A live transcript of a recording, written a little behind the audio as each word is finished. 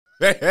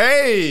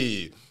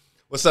Hey,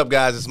 what's up,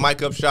 guys? It's Mike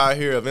Upshire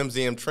here of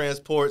MZM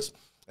Transports,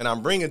 and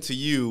I'm bringing to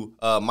you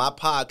my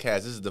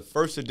podcast. This is the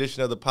first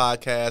edition of the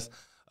podcast.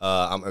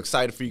 I'm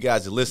excited for you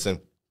guys to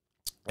listen.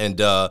 And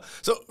so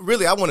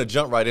really, I want to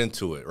jump right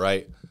into it,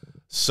 right?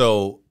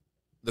 So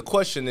the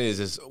question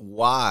is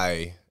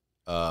why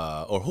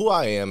or who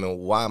I am and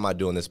why am I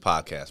doing this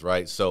podcast,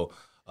 right? So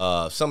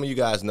some of you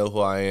guys know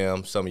who I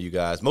am. Some of you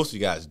guys, most of you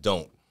guys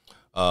don't.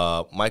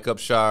 Mike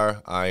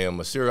Upshire, I am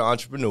a serial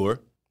entrepreneur.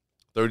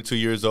 32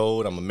 years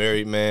old. I'm a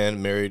married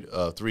man, married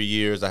 3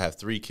 years. I have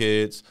 3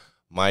 kids,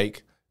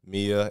 Mike,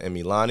 Mia, and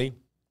Milani.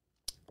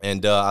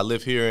 And I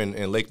live here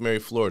in Lake Mary,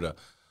 Florida.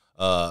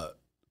 The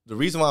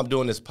reason why I'm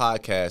doing this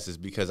podcast is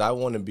because I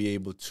want to be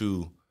able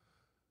to,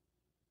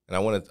 and I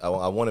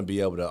want to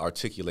be able to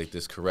articulate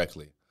this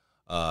correctly.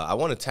 I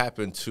want to tap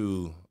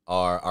into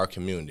our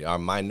community, our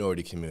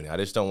minority community. I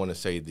just don't want to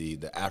say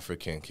the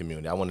African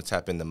community. I want to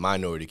tap in the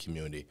minority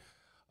community.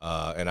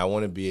 And I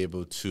want to be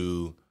able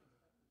to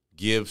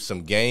give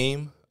some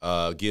game,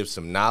 give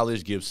some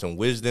knowledge, give some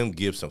wisdom,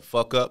 give some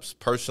fuck-ups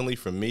personally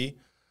for me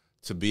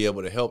to be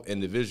able to help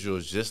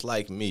individuals just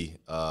like me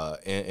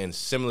in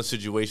similar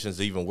situations,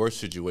 even worse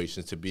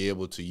situations, to be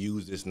able to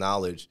use this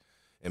knowledge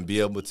and be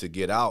able to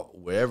get out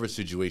wherever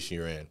situation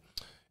you're in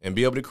and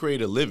be able to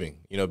create a living,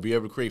 be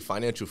able to create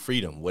financial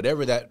freedom.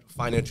 Whatever that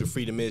financial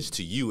freedom is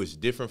to you is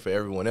different for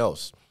everyone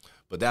else,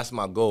 but that's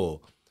my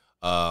goal.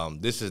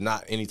 This is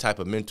not any type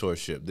of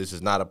mentorship. This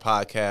is not a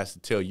podcast to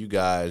tell you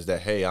guys that,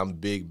 hey, I'm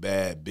big,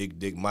 bad, big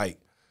dick Mike.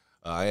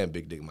 I am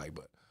big dick Mike,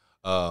 but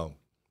and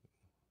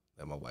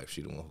my wife,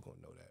 she the one who's going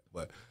to know that.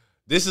 But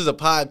this is a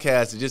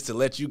podcast just to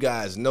let you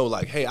guys know,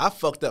 like, hey, I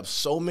fucked up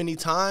so many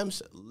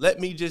times. Let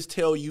me just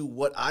tell you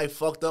what I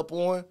fucked up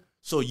on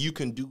so you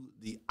can do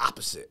the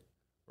opposite,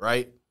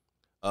 right?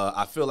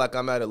 I feel like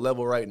I'm at a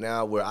level right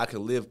now where I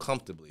can live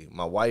comfortably.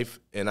 My wife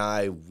and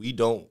I,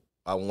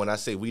 when I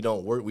say we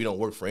don't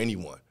work for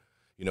anyone.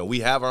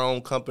 We have our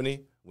own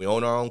company, we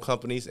own our own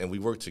companies, and we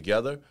work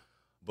together,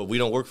 but we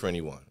don't work for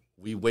anyone.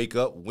 We wake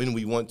up when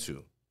we want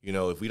to.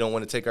 If we don't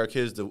want to take our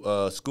kids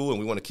to school and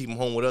we want to keep them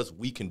home with us,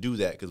 we can do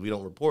that because we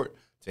don't report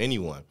to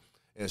anyone.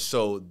 And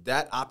so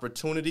that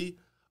opportunity,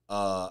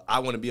 I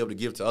want to be able to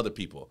give to other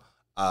people.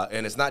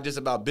 And it's not just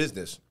about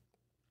business,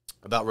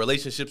 about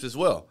relationships as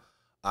well.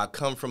 I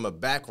come from a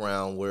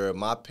background where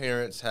my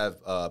parents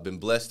have been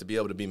blessed to be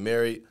able to be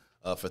married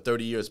for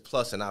 30 years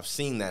plus, and I've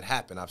seen that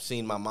happen. I've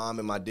seen my mom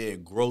and my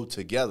dad grow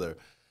together.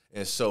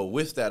 And so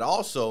with that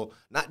also,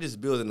 not just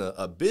building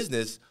a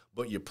business,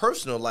 but your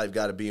personal life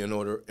got to be in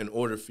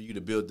order for you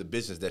to build the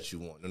business that you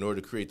want, in order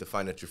to create the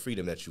financial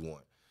freedom that you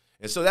want.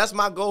 And so that's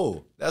my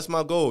goal. That's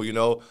my goal,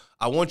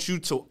 I want you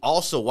to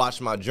also watch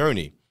my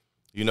journey,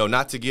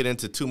 not to get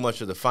into too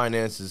much of the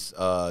finances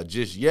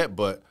just yet,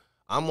 but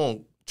I'm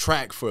on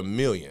track for a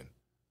million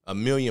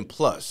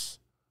plus.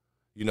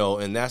 And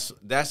I'm going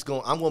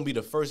to be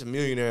the first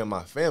millionaire in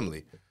my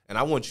family. And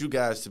I want you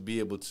guys to be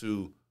able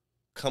to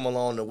come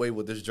along the way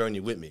with this journey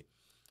with me.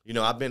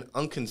 I've been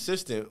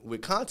inconsistent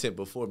with content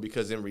before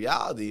because in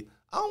reality,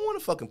 I don't want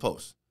to fucking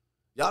post.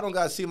 Y'all don't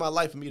got to see my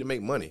life for me to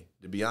make money,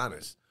 to be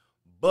honest.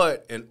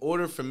 But in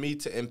order for me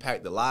to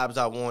impact the lives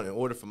I want, in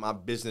order for my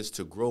business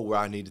to grow where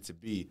I need it to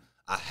be,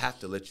 I have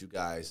to let you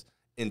guys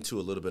into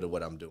a little bit of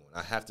what I'm doing.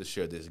 I have to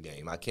share this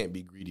game. I can't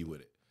be greedy with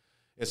it.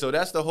 And so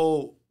that's the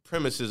whole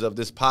premises of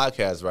this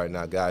podcast right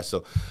now, guys.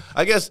 So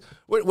I guess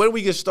where do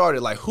we get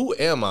started? Like, who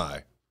am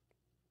I?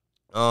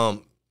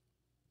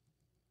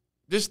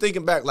 Just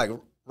thinking back, like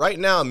right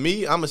now,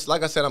 me,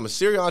 like I said, I'm a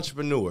serial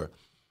entrepreneur.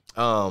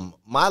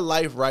 My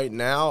life right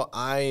now,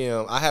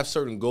 I have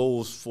certain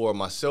goals for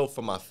myself,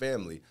 for my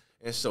family.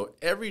 And so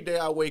every day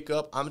I wake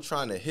up, I'm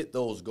trying to hit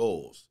those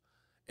goals.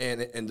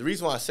 And the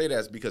reason why I say that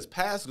is because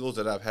past goals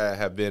that I've had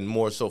have been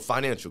more so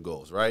financial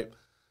goals, right?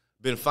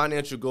 Been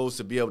financial goals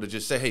to be able to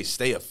just say, hey,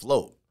 stay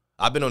afloat.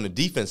 I've been on the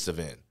defensive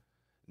end.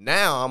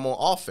 Now I'm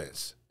on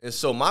offense. And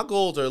so my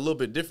goals are a little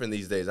bit different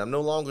these days. I'm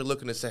no longer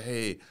looking to say,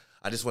 hey,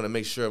 I just want to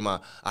make sure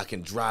I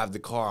can drive the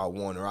car I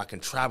want, or I can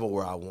travel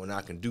where I want, or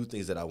I can do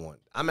things that I want.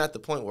 I'm at the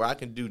point where I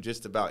can do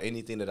just about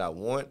anything that I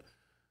want,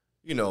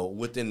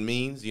 within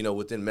means,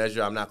 within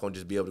measure. I'm not going to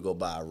just be able to go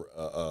buy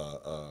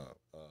a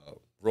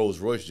Rolls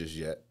Royce just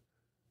yet.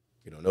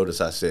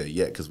 Notice I said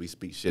yet because we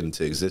speak shit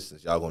into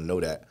existence. Y'all going to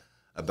know that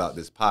about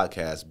this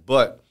podcast.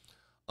 But,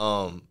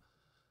 for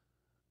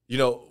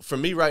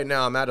me right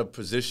now, I'm at a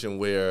position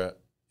where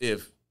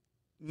if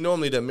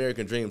normally the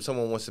American dream,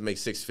 someone wants to make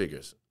 6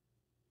 figures.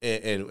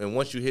 And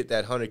once you hit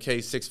that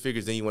 100K, 6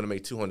 figures, then you want to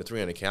make 200,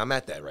 300K. I'm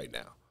at that right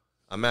now.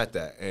 I'm at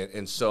that.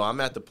 And so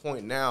I'm at the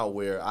point now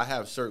where I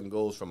have certain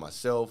goals for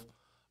myself,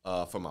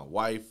 for my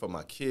wife, for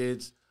my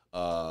kids,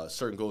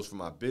 certain goals for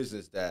my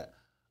business that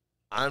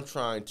I'm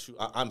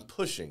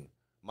pushing.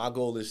 My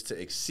goal is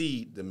to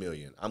exceed the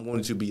million. I'm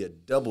going to be a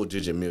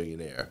double-digit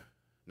millionaire,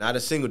 not a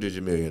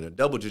single-digit millionaire, a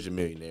double-digit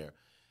millionaire.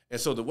 And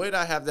so the way that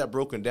I have that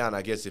broken down,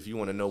 I guess if you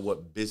want to know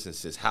what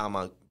business is, how am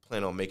I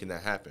planning on making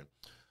that happen?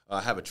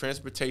 I have a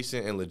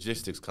transportation and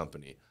logistics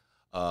company.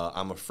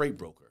 I'm a freight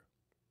broker.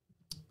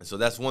 And so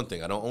that's one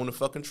thing. I don't own a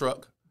fucking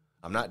truck.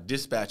 I'm not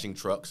dispatching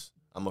trucks.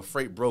 I'm a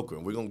freight broker,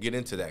 and we're going to get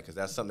into that because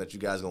that's something that you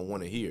guys are going to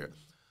want to hear.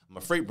 I'm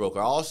a freight broker.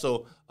 I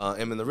also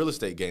am in the real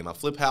estate game. I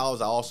flip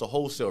houses. I also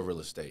wholesale real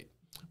estate.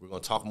 We're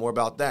going to talk more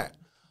about that.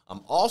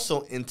 I'm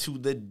also into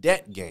the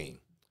debt game.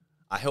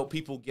 I help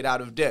people get out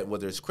of debt,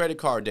 whether it's credit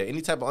card debt,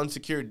 any type of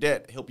unsecured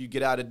debt, help you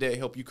get out of debt,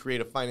 help you create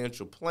a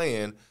financial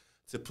plan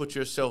to put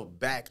yourself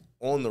back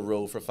on the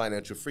road for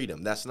financial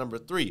freedom. That's number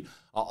 3.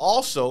 I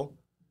also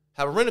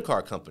have a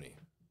rent-a-car company.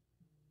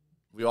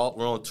 We're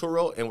on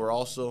Turo, and we're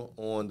also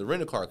on the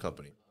rent-a-car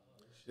company.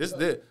 Listen,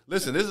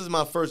 this is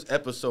my first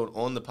episode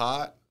on the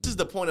pod. This is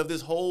the point of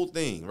this whole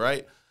thing,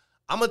 right?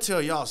 I'm going to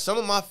tell y'all, some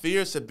of my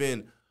fears have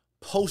been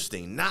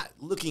posting, not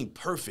looking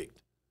perfect.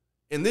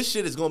 And this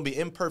shit is going to be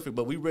imperfect,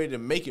 but we ready to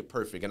make it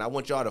perfect. And I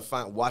want y'all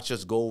to watch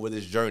us go over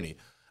this journey.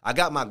 I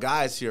got my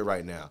guys here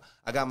right now.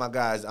 I'm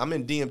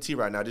in DMT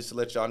right now, just to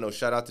let y'all know.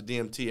 Shout out to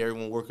DMT,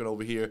 everyone working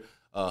over here,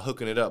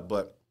 hooking it up.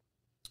 But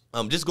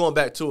just going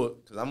back to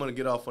it, because I'm going to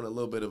get off on a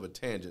little bit of a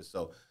tangent.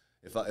 So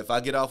if I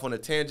get off on a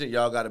tangent,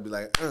 y'all got to be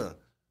like,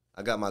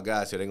 I got my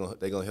guys here.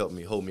 They're going to help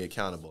me, hold me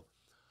accountable.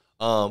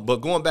 But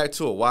going back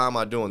to it, why am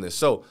I doing this?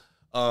 So,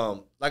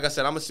 like I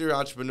said, I'm a serial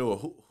entrepreneur.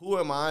 Who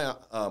am I?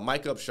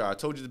 Mike Upshire. I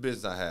told you the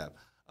business I have.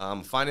 I'm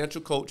a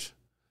financial coach,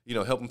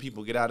 helping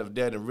people get out of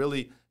debt and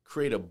really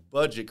create a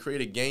budget,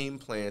 create a game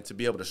plan to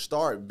be able to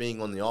start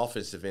being on the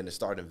offensive end and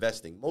start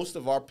investing. Most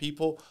of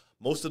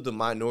the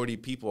minority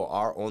people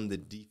are on the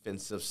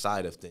defensive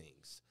side of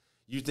things.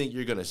 You think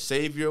you're going to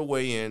save your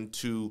way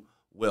into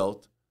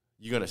wealth.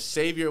 You're going to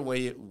save your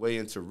way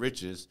into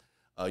riches.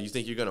 You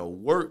think you're going to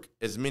work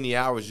as many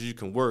hours as you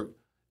can work.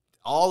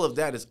 All of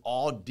that is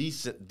all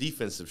decent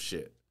defensive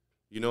shit.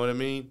 You know what I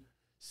mean?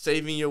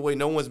 Saving your way.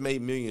 No one's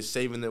made millions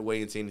saving their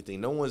way into anything.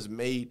 No one's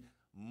made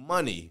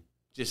money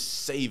just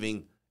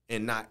saving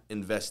and not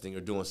investing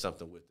or doing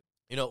something with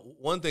it.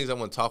 One of the things I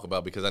want to talk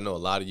about, because I know a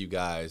lot of you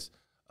guys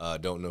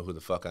don't know who the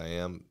fuck I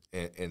am.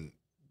 And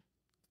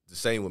the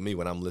same with me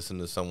when I'm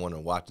listening to someone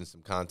or watching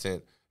some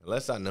content.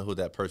 Unless I know who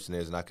that person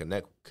is and I can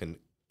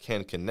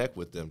connect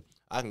with them,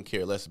 I can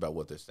care less about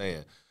what they're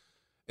saying.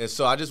 And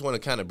so I just want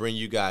to kind of bring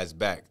you guys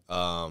back,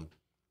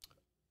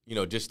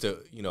 just to,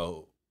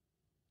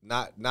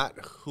 not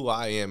who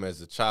I am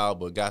as a child,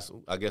 but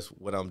I guess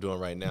what I'm doing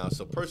right now.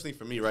 So personally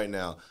for me right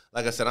now,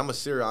 like I said, I'm a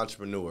serial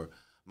entrepreneur.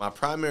 My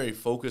primary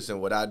focus and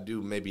what I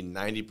do maybe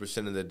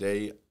 90% of the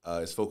day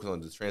is focused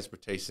on the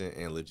transportation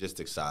and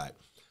logistics side.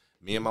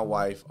 Me and my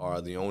wife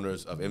are the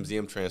owners of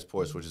MZM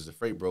Transports, which is a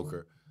freight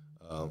broker,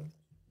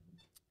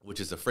 which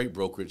is a freight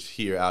brokerage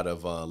here out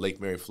of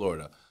Lake Mary,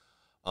 Florida.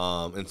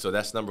 And so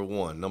that's number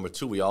 1. Number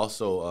 2, we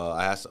also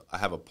I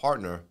have a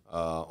partner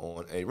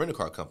on a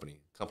rent-a-car company.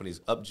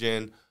 Company's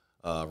UpGen,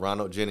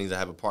 Ronald Jennings. I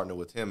have a partner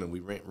with him, and we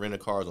rent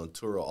cars on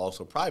Turo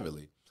also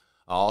privately.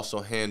 I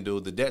also handle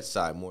the debt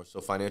side, more so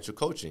financial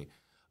coaching,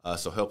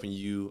 so helping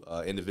you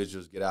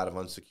individuals get out of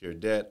unsecured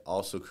debt.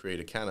 Also create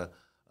a kind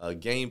of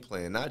game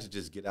plan, not to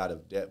just get out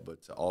of debt,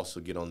 but to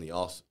also get on the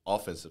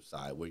offensive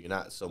side, where you're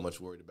not so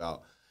much worried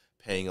about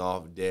paying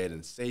off debt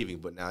and saving,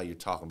 but now you're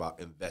talking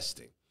about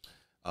investing.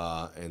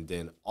 And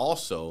then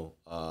also,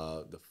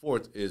 the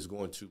 4th is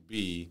going to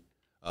be,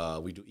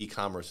 we do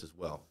e-commerce as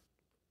well.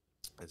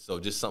 And so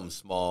just something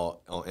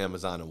small on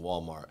Amazon and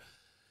Walmart.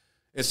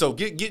 And so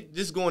get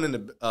just going in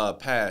the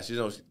past,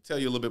 tell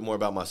you a little bit more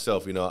about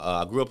myself.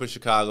 I grew up in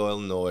Chicago,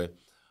 Illinois.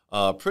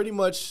 Pretty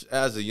much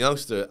as a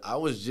youngster, I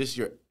was just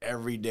your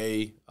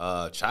everyday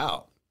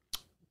child.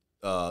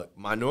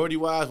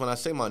 Minority-wise, when I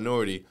say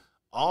minority,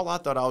 all I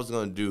thought I was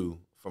going to do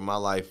for my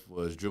life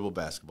was dribble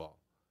basketball.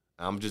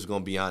 I'm just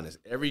going to be honest.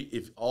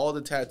 If all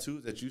the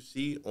tattoos that you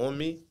see on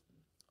me,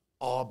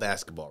 all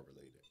basketball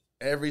related.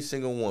 Every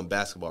single one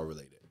basketball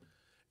related.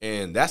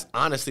 And that's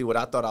honestly what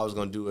I thought I was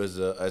going to do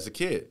as a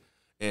kid.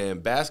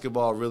 And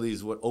basketball really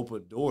is what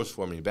opened doors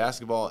for me.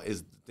 Basketball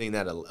is the thing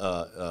that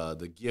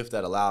the gift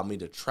that allowed me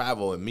to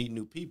travel and meet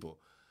new people.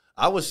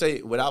 I would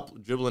say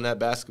without dribbling that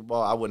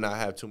basketball, I would not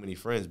have too many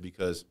friends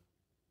because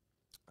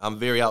I'm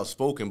very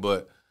outspoken,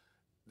 but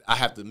I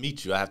have to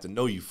meet you. I have to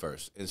know you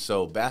first. And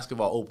so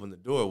basketball opened the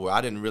door where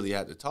I didn't really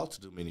have to talk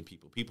to too many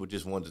people. People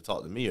just wanted to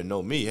talk to me or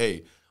know me.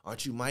 Hey,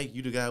 aren't you Mike?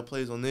 You the guy who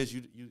plays on this.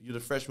 You're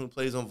the freshman who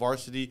plays on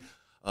varsity.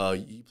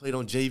 You played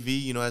on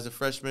JV, as a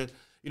freshman.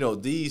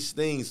 These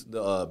things,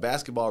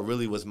 basketball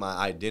really was my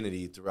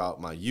identity throughout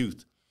my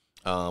youth.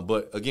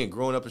 But, again,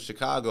 growing up in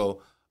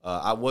Chicago,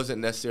 I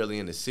wasn't necessarily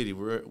in the city.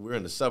 We're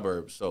in the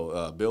suburbs.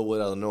 So,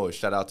 Bellwood, Illinois,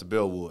 shout out to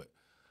Bellwood.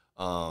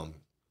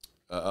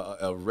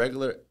 A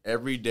regular,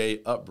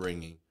 everyday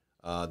upbringing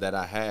that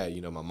I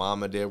had. My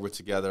mom and dad were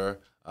together.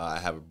 I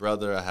have a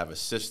brother. I have a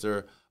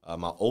sister.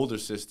 My older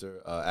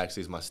sister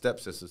actually is my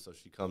stepsister, so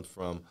she comes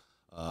from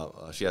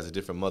she has a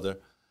different mother.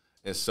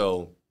 And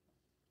so,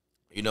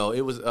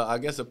 it was, I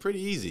guess, a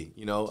pretty easy,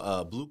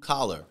 blue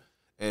collar.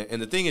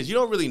 And the thing is, you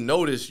don't really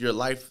notice the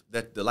life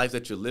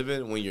that you're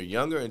living when you're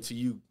younger until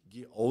you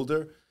get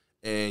older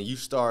and you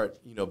start,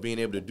 being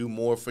able to do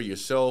more for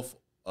yourself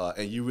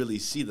and you really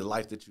see the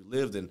life that you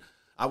lived. And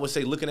I would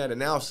say looking at it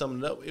now, summing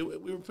it up, we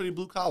were pretty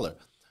blue collar.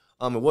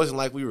 It wasn't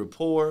like we were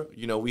poor.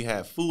 You know, we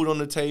had food on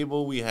the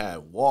table. We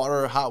had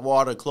water, hot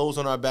water, clothes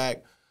on our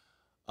back.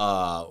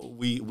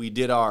 We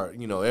did our,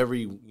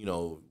 every,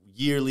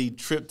 yearly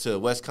trip to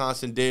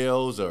Wisconsin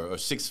Dells or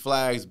Six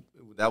Flags.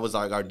 That was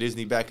like our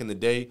Disney back in the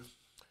day.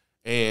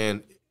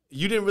 And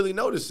you didn't really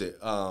notice it.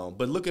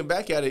 But looking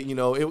back at it,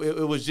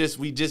 it was just,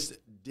 we just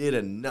did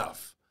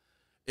enough.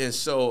 And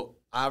so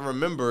I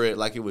remember it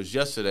like it was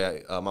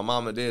yesterday. My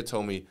mom and dad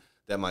told me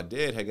that my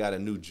dad had got a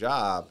new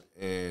job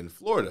in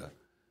Florida.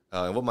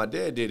 And what my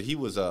dad did, he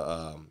was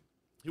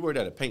he worked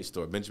at a paint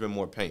store, Benjamin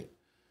Moore Paint.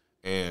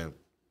 And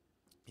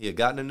he had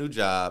gotten a new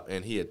job,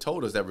 and he had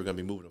told us that we're going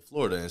to be moving to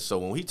Florida. And so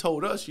when he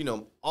told us,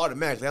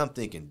 automatically I'm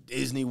thinking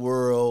Disney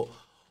World,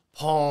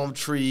 palm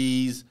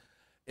trees.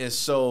 And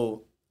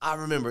so I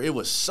remember it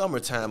was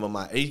summertime of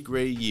my 8th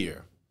grade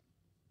year.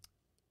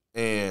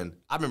 And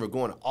I remember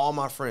going to all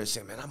my friends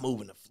saying, man, I'm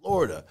moving to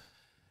Florida.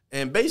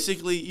 And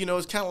basically,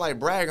 it's kind of like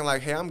bragging,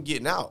 like, hey, I'm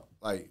getting out.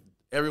 Like,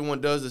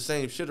 everyone does the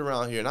same shit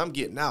around here, and I'm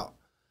getting out.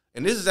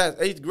 And this is at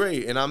 8th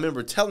grade, and I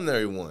remember telling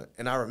everyone,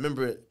 and I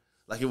remember it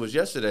like it was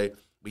yesterday.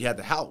 We had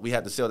the house. We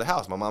had to sell the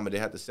house. My mom and dad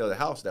had to sell the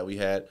house that we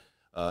had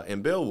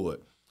in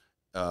Bellwood,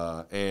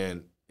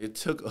 and it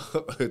took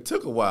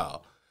a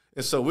while.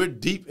 And so we're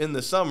deep in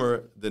the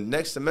summer. The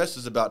next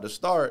semester's about to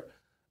start,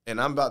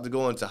 and I'm about to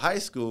go into high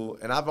school,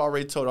 and I've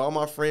already told all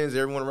my friends,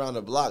 everyone around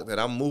the block, that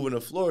I'm moving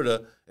to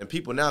Florida, and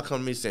people now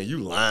come to me saying, you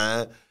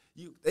lying.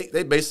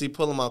 They basically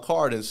pulling my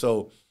card, and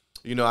so,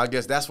 I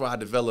guess that's where I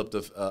developed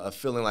a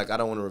feeling like I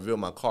don't want to reveal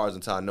my cards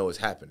until I know it's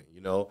happening,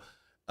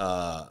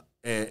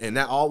 And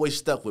that always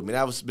stuck with me.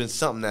 That has been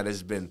something that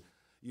has been,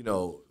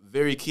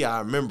 very key. I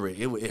remember it.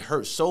 It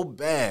hurt so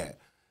bad.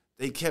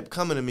 They kept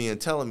coming to me and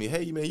telling me,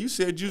 hey, man, you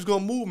said you was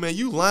going to move, man.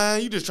 You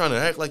lying. You just trying to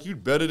act like you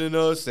better than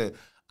us. And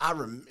I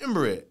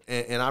remember it.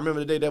 And I remember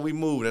the day that we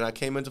moved and I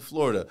came into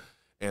Florida.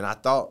 And I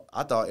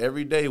thought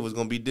every day was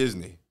going to be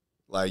Disney.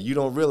 Like, you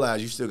don't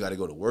realize you still got to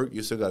go to work.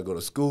 You still got to go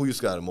to school. You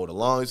still got to mow the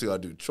lawn. You still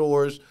got to do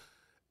chores.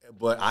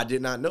 But I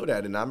did not know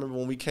that. And I remember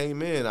when we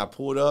came in, I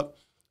pulled up.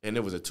 And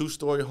it was a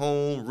 2-story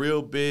home,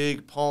 real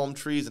big, palm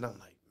trees. And I'm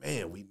like,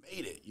 man, we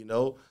made it,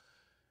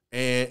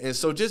 And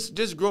so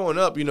just growing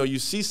up, you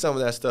see some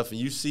of that stuff.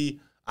 And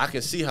I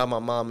can see how my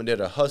mom and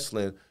dad are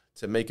hustling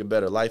to make a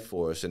better life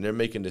for us. And they're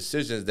making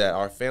decisions that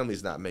our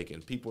family's not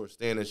making. People are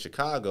staying in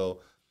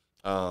Chicago.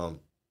 And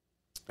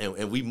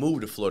we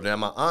moved to Florida. Now,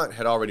 my aunt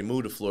had already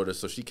moved to Florida,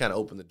 so she kind of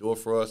opened the door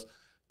for us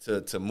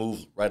to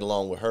move right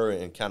along with her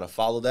and kind of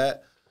follow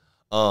that.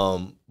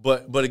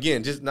 But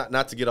again, just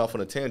not to get off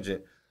on a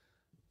tangent,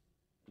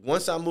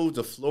 once I moved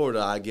to Florida,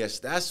 I guess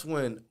that's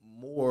when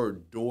more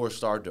doors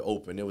started to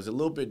open. It was a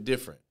little bit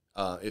different.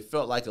 It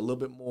felt like a little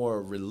bit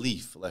more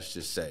relief, let's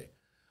just say.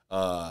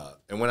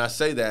 And when I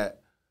say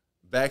that,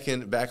 back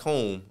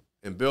home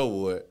in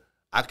Bellwood,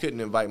 I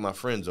couldn't invite my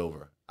friends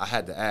over. I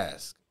had to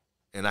ask.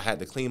 And I had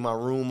to clean my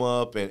room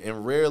up.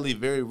 And rarely,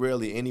 very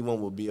rarely, anyone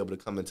would be able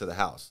to come into the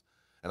house.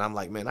 And I'm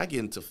like, man,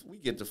 we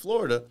get to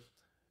Florida,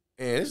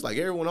 and it's like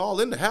everyone all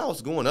in the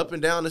house going up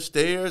and down the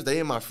stairs. They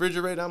in my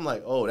refrigerator. I'm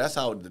like, oh, that's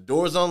how the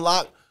doors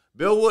unlock.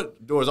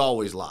 Bellwood, doors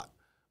always locked.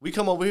 We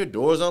come over here,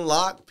 doors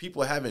unlocked.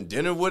 People having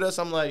dinner with us.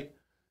 I'm like,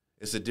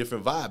 it's a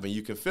different vibe, and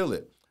you can feel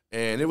it.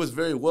 And it was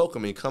very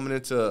welcoming coming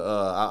into,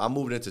 I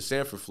moved into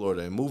Sanford,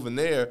 Florida, and moving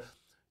there,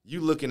 you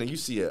looking and you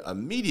see an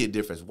immediate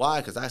difference. Why?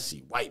 Because I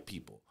see white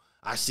people.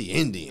 I see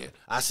Indian.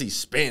 I see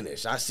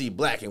Spanish. I see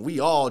black, and we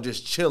all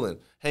just chilling,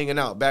 hanging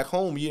out. Back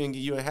home, you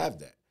didn't have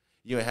that.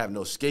 You didn't have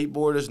no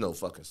skateboarders, no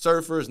fucking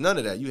surfers, none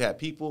of that. You had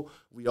people,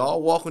 we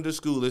all walking to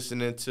school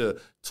listening to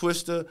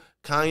Twista,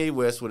 Kanye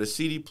West with a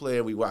CD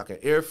player. We rocking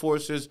Air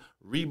Forces,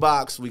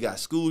 Reeboks. We got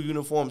school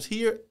uniforms.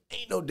 Here,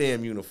 ain't no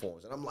damn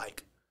uniforms. And I'm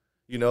like,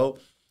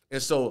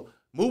 And so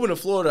moving to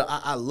Florida,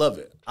 I love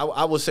it.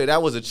 I would say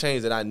that was a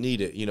change that I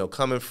needed,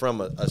 coming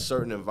from a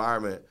certain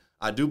environment.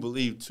 I do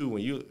believe, too,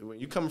 when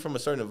you coming from a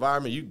certain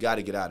environment, you got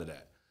to get out of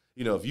that.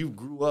 If you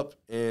grew up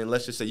in,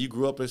 let's just say you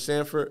grew up in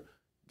Sanford,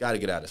 got to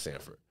get out of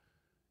Sanford.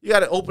 You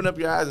got to open up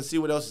your eyes and see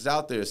what else is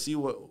out there, see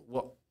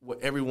what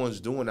everyone's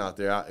doing out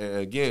there. And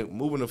again,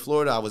 moving to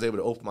Florida, I was able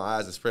to open my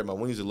eyes and spread my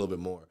wings a little bit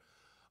more.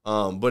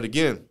 But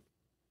again,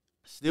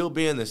 still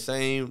being the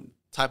same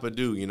type of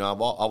dude. I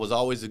was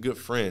always a good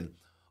friend,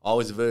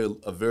 always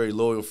a very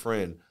loyal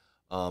friend,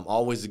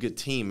 always a good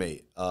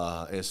teammate.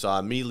 And so I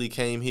immediately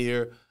came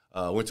here,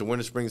 went to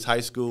Winter Springs High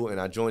School, and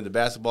I joined the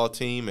basketball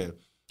team. And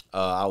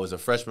I was a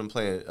freshman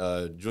playing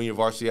junior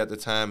varsity at the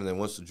time. And then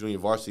once the junior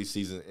varsity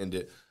season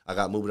ended, I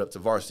got moved up to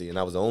varsity, and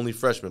I was the only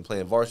freshman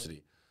playing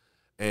varsity.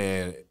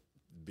 And to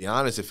be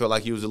honest, it felt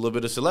like he was a little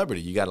bit of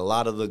celebrity. You got a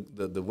lot of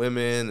the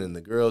women and the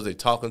girls, they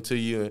talking to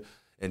you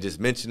and just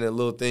mentioning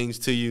little things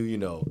to you,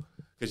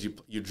 because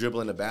you're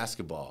dribbling the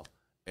basketball.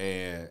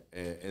 And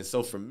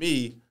so for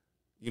me,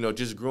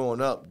 just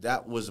growing up,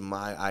 that was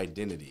my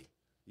identity.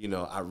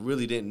 I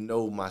really didn't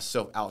know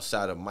myself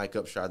outside of Mike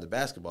Upshire, the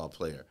basketball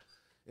player.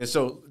 And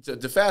so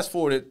to fast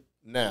forward it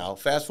now,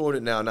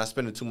 not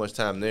spending too much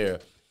time there,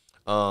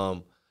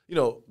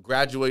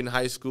 graduating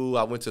high school,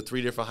 I went to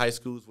 3 different high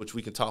schools, which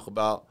we can talk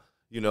about,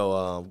 3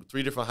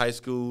 different high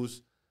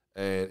schools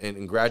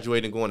and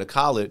graduating, going to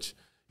college,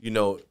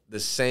 the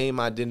same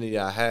identity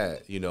I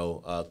had,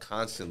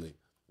 constantly,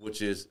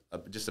 which is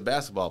just a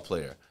basketball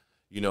player.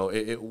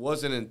 It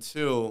wasn't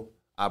until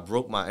I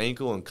broke my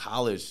ankle in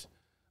college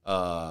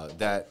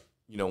that,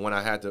 when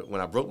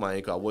I broke my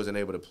ankle, I wasn't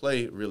able to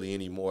play really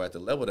anymore at the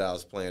level that I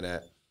was playing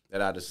at,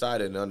 that I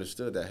decided and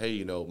understood that,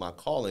 hey, my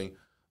calling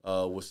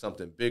was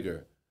something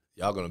bigger.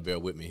 Y'all gonna bear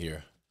with me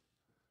here.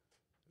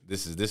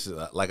 This is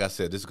like I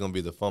said, this is gonna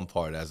be the fun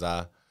part.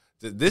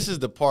 This is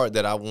the part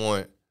that I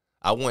want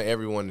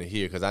everyone to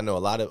hear, because I know a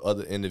lot of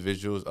other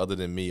individuals other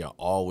than me are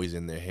always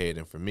in their head,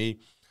 and for me,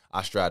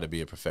 I strive to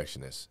be a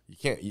perfectionist.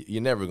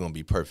 You're never gonna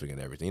be perfect in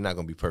everything. You're not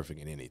gonna be perfect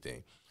in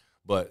anything.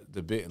 But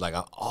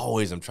I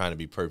always am trying to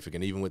be perfect,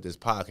 and even with this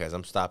podcast,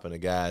 I'm stopping the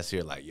guys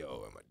here like,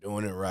 yo, am I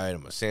doing it right?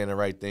 Am I saying the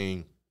right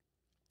thing?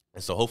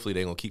 And so hopefully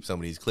they're gonna keep some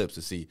of these clips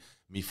to see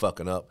me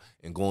fucking up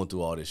and going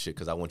through all this shit,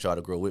 because I want y'all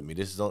to grow with me.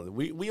 This is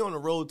we on the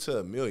road to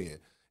 1 million,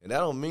 and that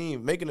don't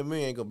mean making 1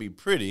 million ain't gonna be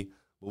pretty,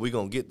 but we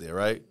gonna get there,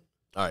 right?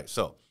 All right,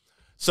 so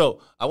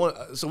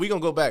we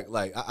gonna go back.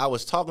 Like I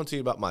was talking to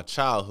you about my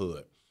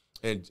childhood,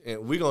 and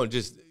we gonna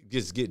just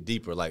get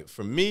deeper. Like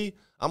for me,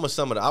 I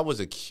was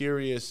a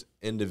curious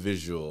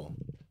individual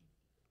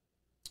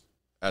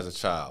as a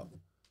child.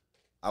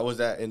 I was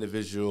that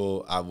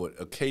individual. I would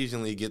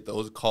occasionally get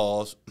those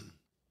calls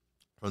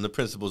from the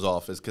principal's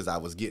office because I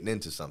was getting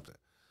into something.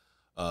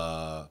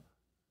 I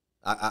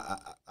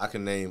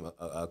can name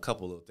a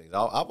couple of things.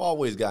 I've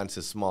always gotten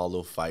into small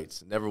little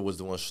fights. Never was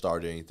the one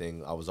starting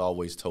anything. I was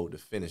always told to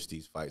finish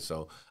these fights.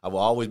 So I will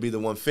always be the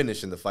one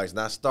finishing the fights,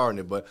 not starting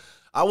it. But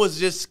I was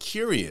just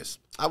curious.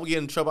 I would get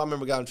in trouble. I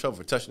remember got in trouble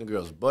for touching a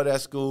girl's butt at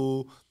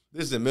school.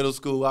 This is in middle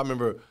school. I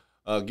remember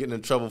getting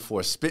in trouble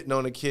for spitting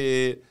on a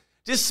kid.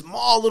 Just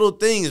small little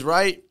things,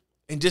 right?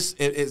 And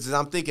as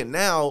I'm thinking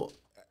now,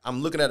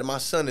 I'm looking at it, my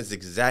son is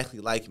exactly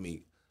like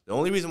me. The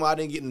only reason why I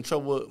didn't get in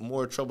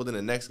more trouble than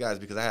the next guy is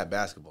because I had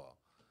basketball.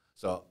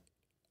 So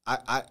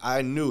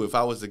I knew if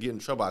I was to get in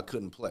trouble, I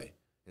couldn't play.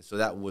 And so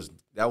that was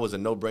a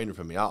no-brainer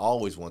for me. I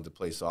always wanted to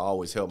play, so I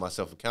always held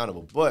myself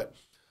accountable. But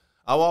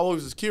I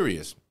always was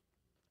curious,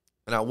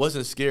 and I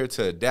wasn't scared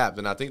to adapt.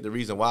 And I think the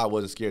reason why I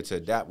wasn't scared to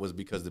adapt was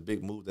because the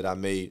big move that I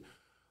made,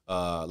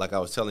 like I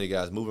was telling you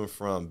guys, moving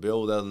from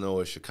Billings,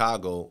 Illinois,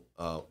 Chicago,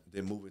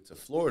 then moving to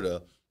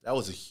Florida, that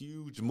was a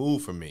huge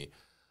move for me.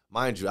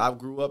 Mind you, I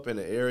grew up in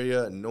an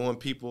area knowing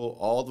people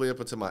all the way up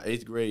until my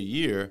 8th grade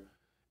year,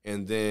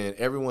 and then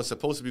everyone's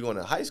supposed to be going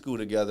to high school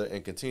together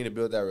and continue to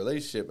build that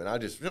relationship,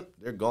 and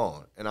they're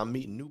gone. And I'm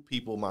meeting new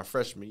people my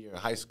freshman year in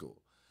high school.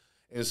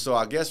 And so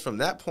I guess from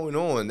that point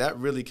on, that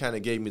really kind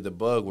of gave me the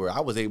bug where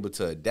I was able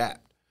to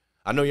adapt.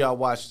 I know y'all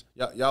watched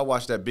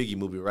that Biggie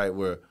movie, right,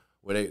 where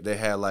they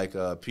had like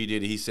P.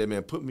 Diddy. He said,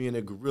 man, put me in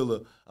a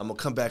gorilla, I'm going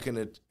to come back in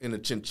a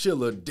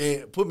chinchilla,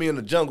 put me in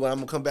the jungle, I'm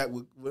going to come back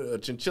with a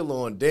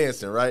chinchilla on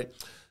dancing, right?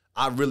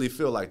 I really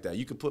feel like that.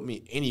 You could put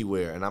me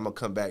anywhere, and I'm going to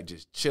come back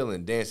just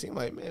chilling, dancing. I'm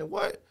like, man,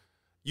 what?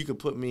 You could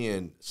put me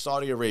in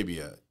Saudi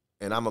Arabia,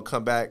 and I'm going to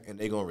come back, and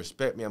they're going to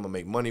respect me. I'm going to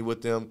make money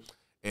with them,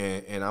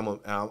 and I'm going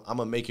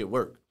to make it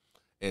work.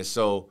 And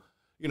so,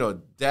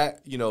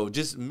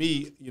 just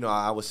me,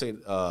 I would say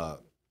I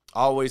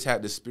always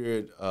had the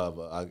spirit of,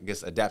 I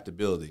guess,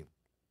 adaptability.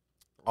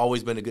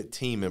 Always been a good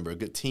team member, a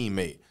good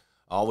teammate.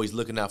 Always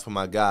looking out for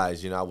my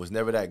guys. I was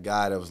never that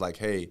guy that was like,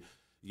 hey,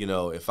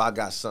 if I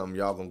got something,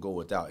 y'all gonna go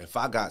without. If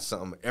I got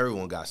something,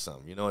 everyone got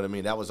something. You know what I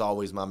mean? That was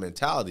always my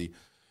mentality.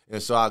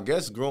 And so I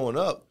guess growing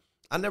up,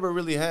 I never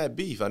really had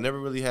beef. I never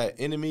really had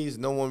enemies.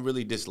 No one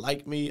really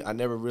disliked me. I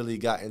never really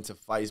got into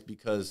fights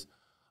because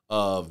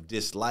of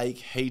dislike,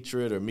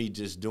 hatred, or me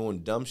just doing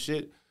dumb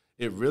shit.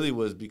 It really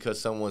was because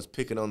someone's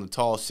picking on the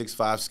tall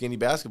 6'5" skinny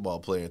basketball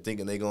player and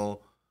thinking they're going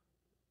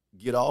to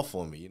get off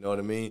on me. You know what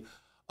I mean?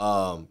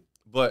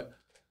 But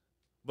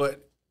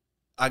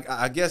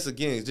I guess,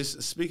 again,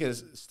 just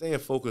staying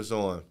focused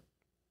on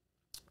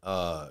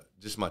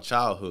just my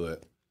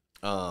childhood,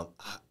 I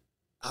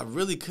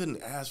really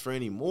couldn't ask for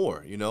any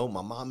more.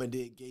 My mom and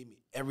dad gave me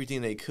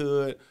everything they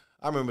could.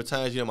 I remember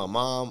times, my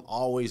mom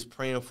always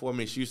praying for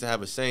me. She used to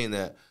have a saying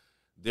that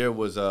there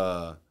was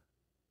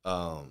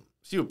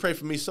she would pray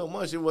for me so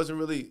much, it wasn't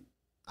really,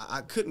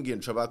 I couldn't get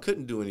in trouble. I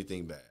couldn't do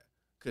anything bad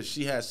because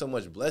she had so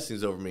much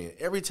blessings over me. And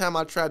every time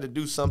I tried to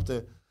do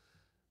something,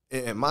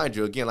 and mind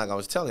you, again, like I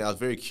was telling you, I was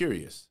very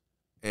curious,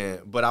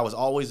 but I was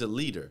always a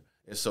leader.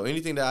 And so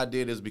anything that I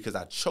did is because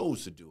I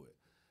chose to do it.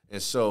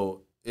 And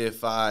so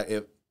if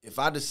I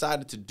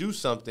decided to do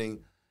something,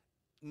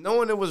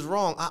 knowing it was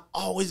wrong, I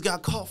always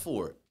got caught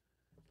for it.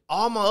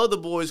 All my other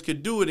boys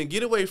could do it and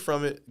get away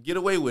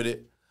with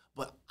it,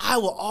 but I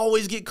will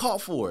always get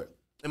caught for it.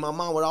 And my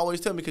mom would always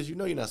tell me, because you're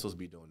not supposed to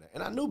be doing that.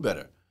 And I knew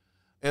better.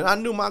 And I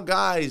knew my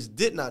guys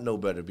did not know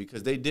better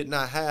because they did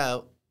not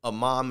have a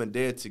mom and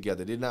dad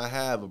together. They did not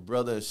have a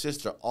brother and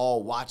sister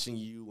all watching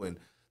you. And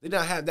they did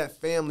not have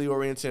that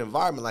family-oriented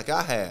environment like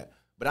I had.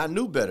 But I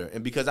knew better.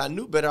 And because I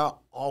knew better, I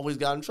always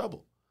got in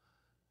trouble.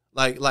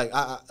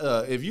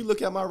 If you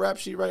look at my rap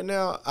sheet right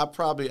now,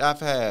 I've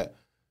had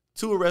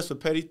 2 arrests for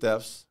petty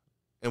thefts,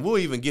 and we'll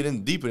even get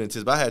in deeper into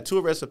this. But I had 2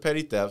 arrests for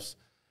petty thefts,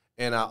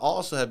 and I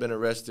also have been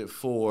arrested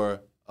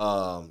for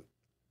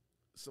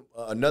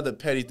another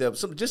petty theft,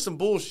 some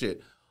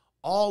bullshit.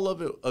 All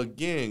of it,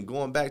 again,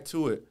 going back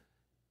to it,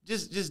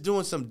 just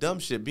doing some dumb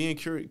shit, being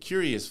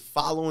curious,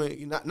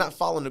 following, not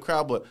following the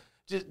crowd, but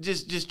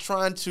just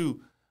trying to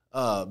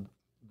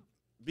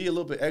be a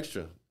little bit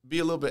extra.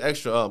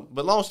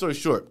 But long story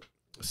short,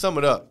 sum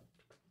it up.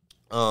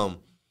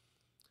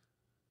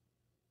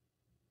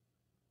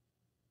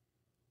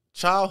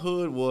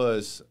 Childhood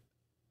was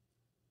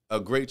a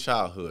great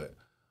childhood,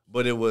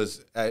 but it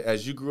was,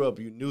 as you grew up,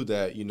 you knew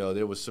that,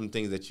 there was some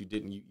things that you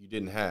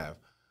didn't have.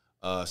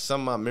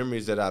 Some of my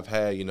memories that I've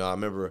had, I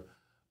remember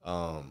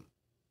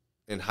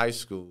in high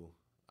school,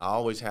 I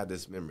always had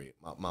this memory.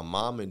 My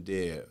mom and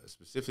dad,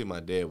 specifically my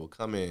dad, would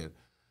come in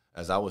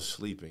as I was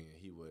sleeping, and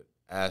he would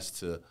ask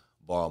to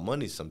borrow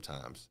money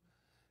sometimes.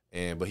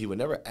 But he would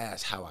never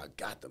ask how I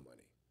got the money.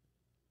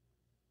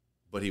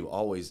 But he would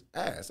always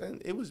ask,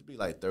 and it would be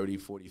like 30,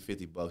 40,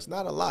 50 bucks.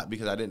 Not a lot,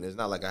 because it's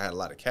not like I had a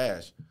lot of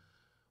cash.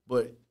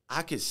 But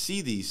I could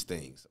see these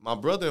things. My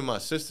brother and my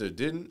sister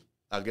didn't.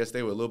 I guess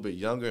they were a little bit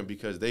younger, and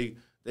because they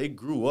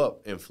grew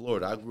up in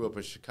Florida. I grew up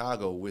in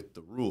Chicago with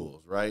the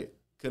rules, right?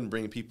 Couldn't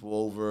bring people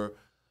over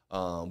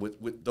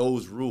with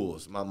those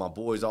rules. My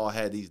boys all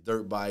had these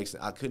dirt bikes,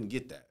 and I couldn't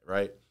get that,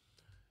 right?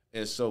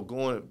 And so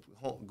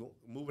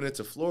moving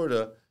into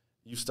Florida,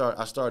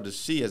 I started to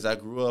see, as I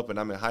grew up and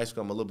I'm in high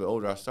school, I'm a little bit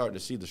older, I started to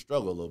see the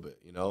struggle a little bit,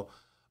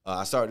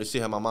 I started to see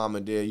how my mom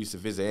and dad used to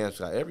visit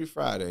Amscott every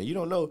Friday. And you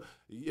don't know,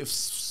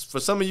 for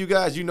some of you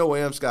guys, you know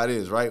where Amscott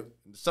is, right?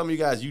 Some of you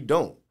guys, you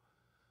don't.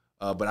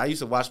 But I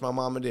used to watch my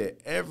mom and dad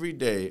every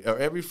day, or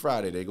every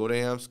Friday. They go to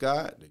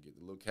Amscott, they get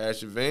the little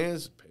cash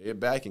advance, pay it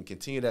back, and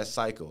continue that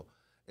cycle.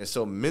 And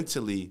so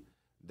mentally,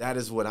 that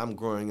is what I'm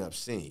growing up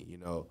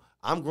seeing,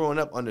 I'm growing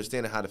up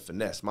understanding how to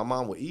finesse. My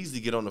mom would easily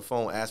get on the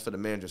phone, ask for the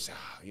manager, say,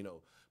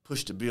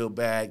 push the bill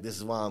back. This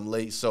is why I'm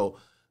late. So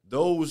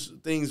those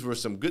things were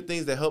some good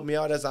things that helped me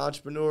out as an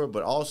entrepreneur,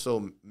 but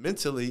also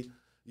mentally,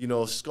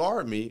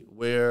 scarred me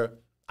where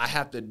I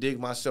have to dig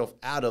myself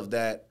out of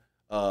that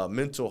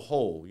mental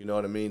hole, you know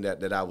what I mean,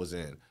 that I was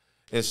in.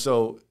 And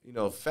so,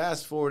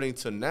 fast forwarding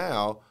to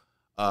now,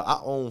 I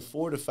own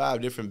 4 to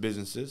 5 different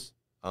businesses.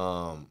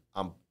 I'm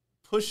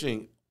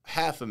pushing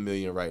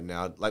 $500,000 right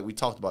now. Like we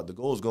talked about, the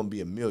goal is going to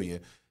be $1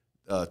 million.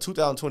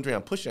 2023,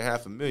 I'm pushing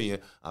 $500,000.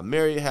 I'm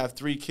married, have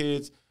 3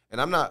 kids,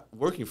 and I'm not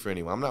working for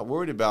anyone. I'm not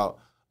worried about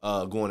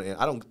going to.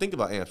 I don't think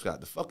about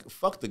Amscott.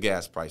 Fuck the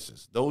gas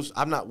prices.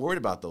 I'm not worried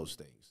about those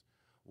things.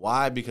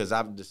 Why? Because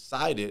I've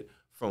decided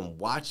from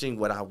watching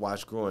what I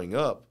watched growing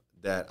up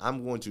that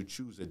I'm going to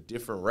choose a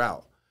different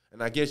route.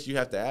 And I guess you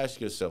have to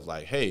ask yourself,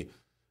 like, hey,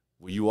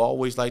 were you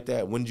always like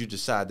that? When did you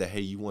decide that,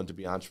 hey, you wanted to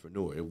be an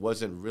entrepreneur? It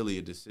wasn't really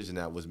a decision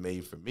that was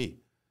made for me.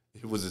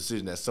 It was a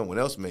decision that someone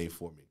else made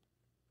for me.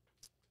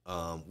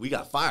 We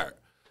got fired.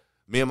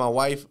 Me and my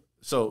wife.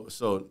 So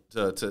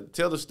to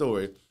tell the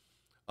story,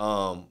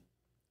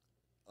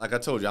 like I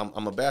told you,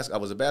 I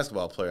was a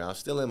basketball player. I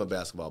still am a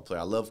basketball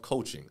player. I love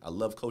coaching. I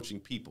love coaching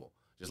people.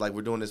 Just like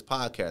we're doing this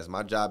podcast,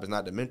 my job is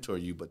not to mentor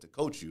you, but to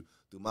coach you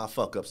through my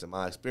fuck-ups and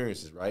my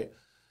experiences, right?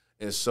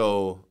 And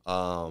so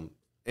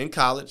in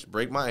college,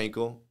 break my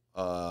ankle,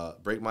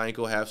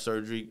 have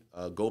surgery,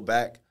 go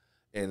back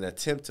and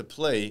attempt to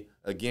play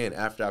again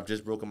after I've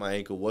just broken my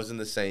ankle. Wasn't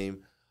the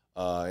same.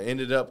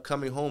 Ended up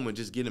coming home and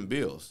just getting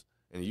bills.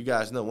 And you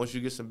guys know, once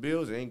you get some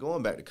bills, it ain't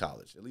going back to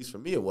college. At least for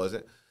me, it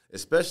wasn't.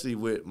 Especially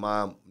with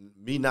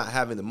me not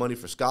having the money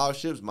for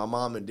scholarships, my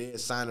mom and dad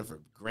signing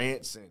for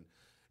grants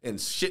and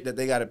shit that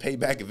they got to pay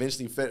back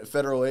eventually,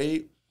 federal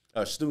aid,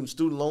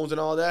 student loans and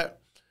all that.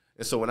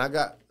 And so when I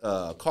got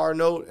a car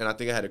note and I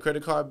think I had a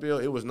credit card bill,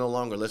 it was no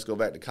longer let's go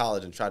back to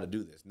college and try to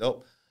do this.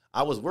 Nope.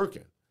 I was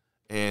working.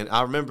 And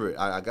I remember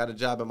I got a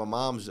job at my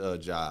mom's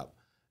job.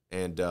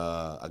 And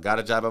I got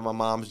a job at my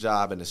mom's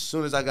job. And as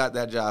soon as I got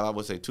that job, I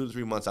would say 2 to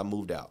 3 months, I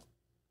moved out.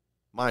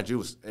 Mind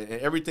you, and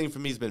everything for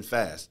me has been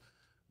fast.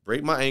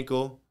 Break my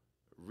ankle,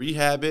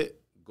 rehab it,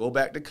 go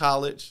back to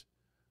college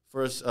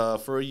for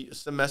a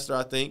semester,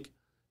 I think.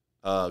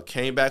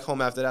 Came back home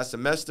after that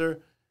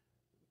semester,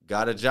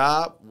 got a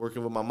job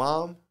working with my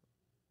mom,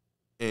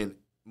 and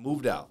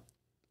moved out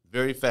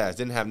very fast.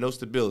 Didn't have no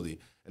stability.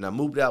 And I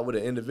moved out with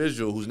an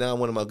individual who's now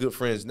one of my good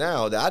friends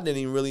now that I didn't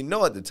even really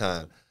know at the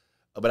time.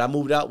 But I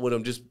moved out with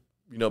him just,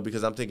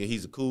 because I'm thinking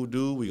he's a cool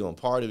dude. We're going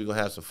to party. We're going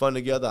to have some fun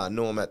together. I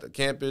know him at the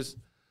campus.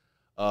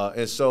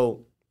 And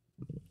so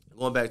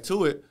going back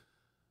to it,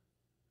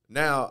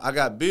 now I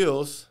got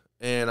bills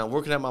and I'm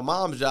working at my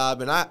mom's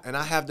job, and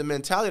I have the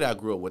mentality that I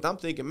grew up with. I'm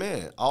thinking,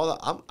 man,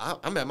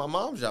 I'm at my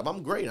mom's job.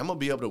 I'm great. I'm going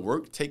to be able to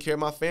work, take care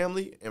of my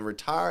family, and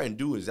retire and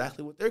do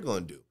exactly what they're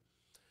going to do.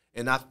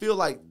 And I feel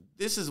like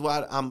this is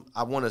why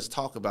I want to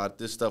talk about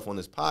this stuff on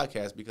this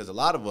podcast, because a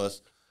lot of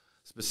us,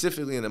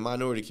 specifically in the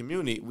minority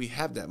community, we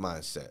have that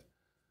mindset.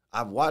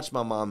 I've watched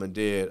my mom and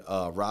dad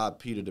rob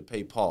Peter to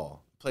pay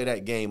Paul, play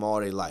that game all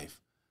their life.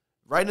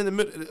 right in the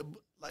middle,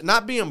 like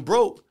not being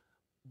broke,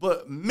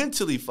 but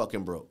mentally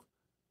fucking broke.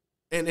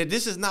 And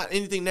this is not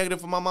anything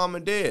negative for my mom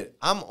and dad.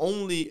 I'm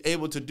only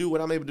able to do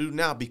what I'm able to do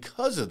now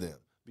because of them,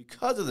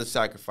 because of the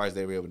sacrifice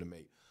they were able to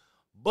make.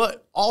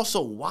 But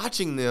also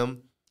watching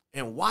them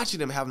having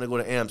to go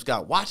to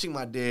AmScott, watching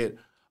my dad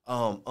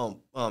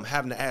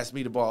having to ask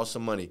me to borrow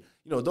some money.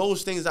 You know,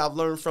 those things I've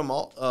learned from.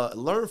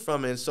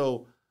 And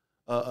so,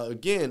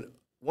 again,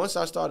 once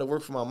I started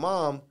work for my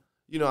mom,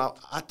 you know,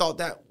 I thought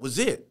that was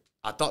it.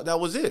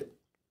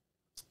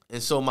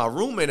 And so my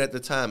roommate at the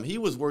time, he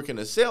was working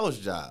a sales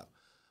job.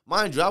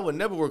 Mind you, I would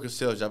never work a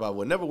sales job. I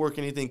would never work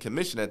anything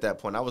commission at that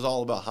point. I was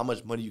all about how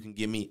much money you can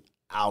give me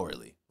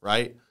hourly,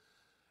 right?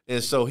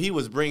 And so he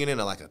was bringing in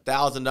like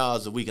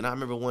 $1,000 a week. And I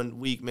remember one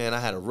week, man, I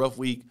had a rough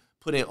week,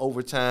 put in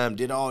overtime,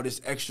 did all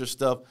this extra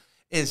stuff,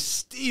 and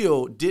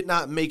still did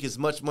not make as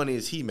much money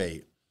as he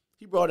made.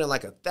 He brought in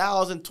like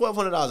 $1,000,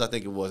 $1,200, I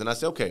think it was. And I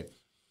said, okay.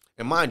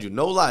 And mind you,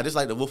 no lie, this is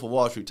like the Wolf of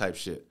Wall Street type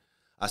shit.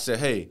 I said,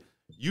 hey,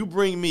 you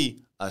bring me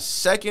a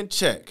second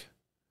check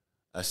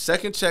with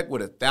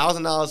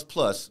 $1,000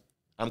 plus,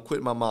 I'm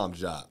quitting my mom's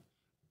job.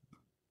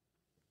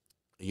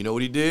 And you know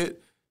what he did?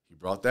 He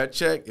brought that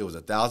check. It was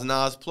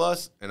 $1,000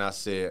 plus, and I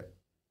said,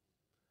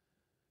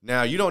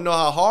 now you don't know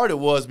how hard it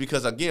was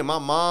because, again, my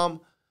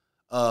mom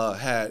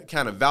had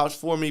kind of vouched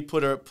for me,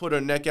 put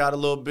her neck out a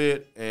little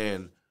bit,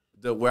 and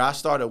where I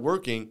started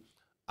working,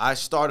 I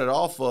started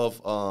off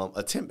of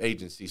a temp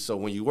agency. So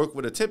when you work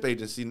with a temp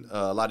agency,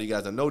 a lot of you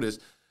guys have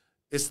noticed,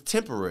 it's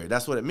temporary.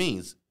 That's what it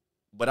means.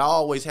 But I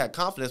always had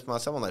confidence in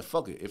myself. I'm like,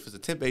 fuck it. If it's a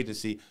temp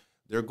agency,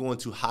 they're going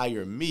to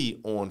hire me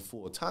on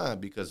full time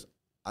because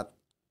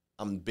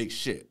I'm big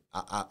shit.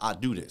 I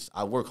do this.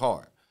 I work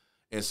hard.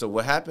 And so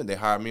what happened? They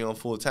hired me on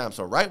full time.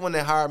 So right when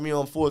they hired me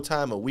on full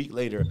time, a week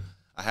later,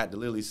 I had to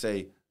literally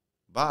say,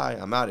 bye,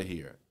 I'm out of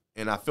here.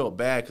 And I felt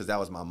bad because that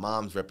was my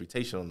mom's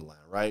reputation on the line,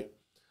 right?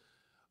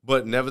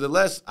 But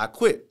nevertheless, I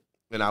quit.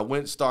 And I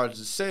went and started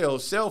to sell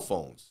cell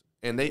phones.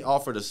 And they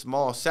offered a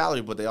small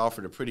salary, but they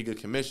offered a pretty good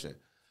commission.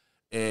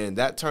 And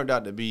that turned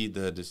out to be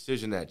the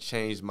decision that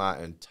changed my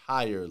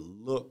entire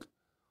look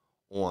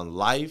on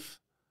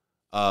life.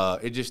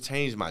 It just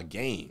changed my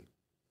game.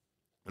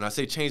 When I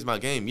say change my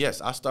game,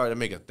 yes, I started to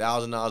make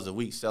 $1,000 a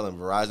week selling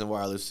Verizon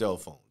wireless cell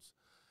phones.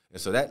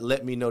 And so that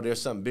let me know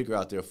there's something bigger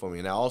out there for me.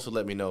 And that also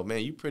let me know,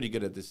 man, you're pretty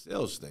good at this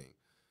sales thing.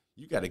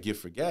 You got a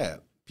gift for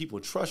gab. People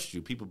trust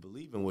you. People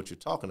believe in what you're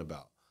talking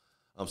about.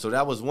 So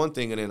that was one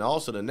thing. And then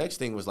also the next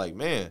thing was like,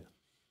 man,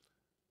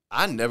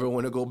 I never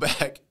want to go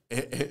back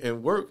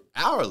and work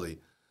hourly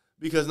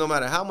because no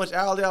matter how much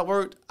hourly I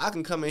worked, I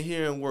can come in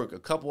here and work a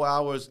couple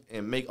hours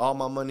and make all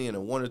my money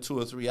in 1 or 2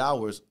 or 3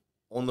 hours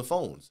on the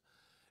phones.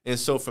 And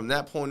so from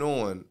that point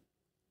on,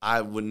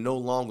 I would no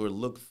longer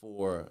look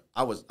for,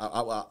 I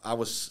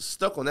was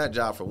stuck on that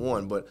job for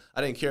one, but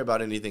I didn't care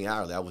about anything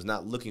hourly. I was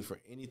not looking for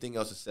anything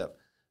else except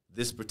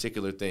this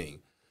particular thing.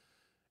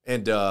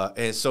 And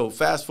so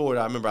fast forward,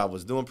 I remember I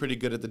was doing pretty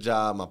good at the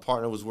job. My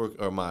partner was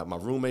my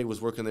roommate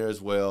was working there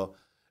as well.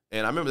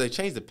 And I remember they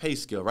changed the pay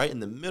scale right in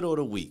the middle of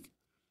the week.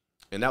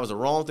 And that was the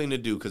wrong thing to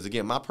do because,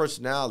 again, my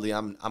personality,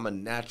 I'm a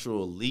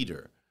natural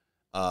leader.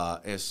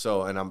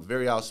 And I'm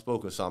very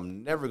outspoken, so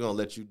I'm never going to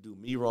let you do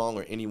me wrong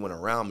or anyone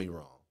around me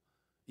wrong.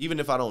 Even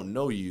if I don't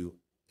know you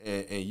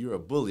and you're a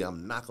bully,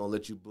 I'm not going to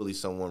let you bully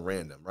someone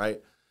random,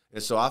 right?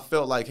 And so I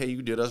felt like, hey,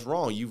 you did us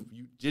wrong. You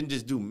didn't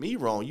just do me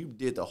wrong. You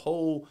did the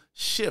whole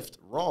shift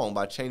wrong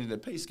by changing the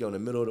pay scale in the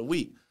middle of the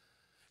week.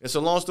 And so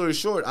long story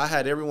short, I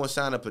had everyone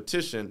sign a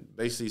petition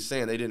basically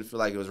saying they didn't feel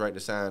like it was right to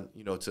sign,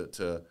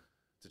 to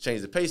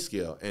change the pay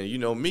scale. And you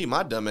know me,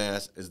 my dumb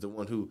ass is the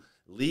one who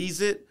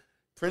leads it,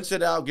 prints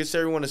it out, gets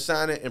everyone to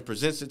sign it, and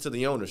presents it to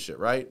the ownership,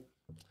 right?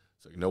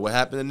 So you know what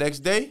happened the next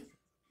day?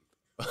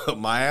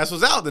 My ass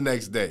was out the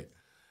next day.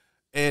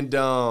 And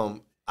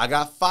I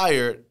got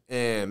fired,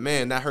 and,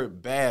 man, that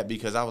hurt bad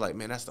because I was like,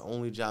 man, that's the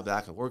only job that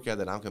I can work at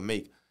that I can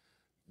make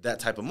that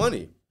type of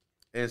money.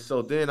 And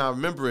so then I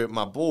remember it,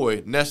 my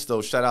boy,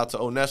 Nesto, shout out to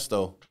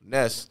Nesto,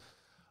 Ness,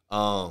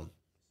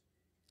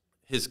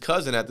 his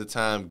cousin at the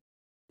time,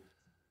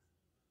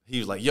 he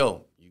was like,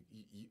 yo,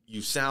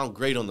 you sound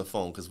great on the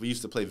phone because we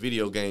used to play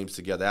video games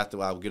together.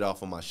 After I would get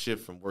off on my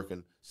shift from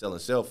working, selling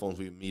cell phones,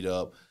 we would meet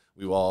up,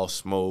 we would all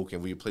smoke,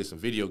 and we would play some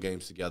video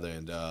games together.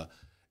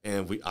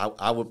 And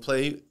I would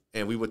play,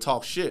 and we would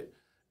talk shit.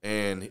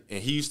 And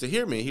he used to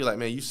hear me. He was like,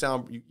 man, you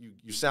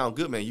sound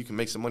good, man. You can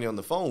make some money on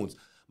the phones.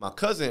 My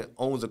cousin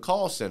owns a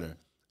call center,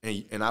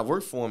 and I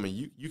work for him, and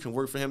you can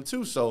work for him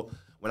too. So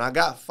when I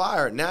got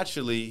fired,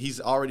 naturally, he's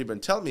already been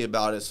telling me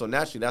about it. So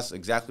naturally, that's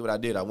exactly what I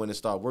did. I went and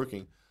started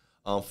working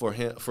for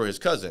his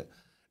cousin.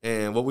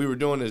 And what we were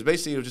doing is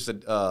basically it was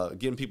just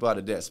getting people out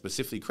of debt,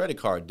 specifically credit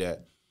card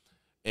debt.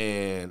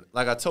 And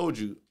like I told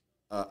you,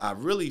 I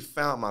really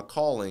found my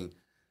calling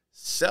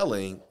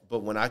selling,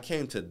 but when I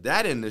came to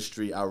that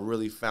industry, I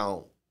really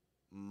found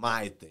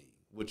my thing,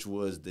 which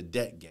was the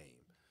debt game.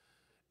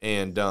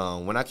 And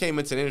when I came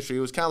into the industry,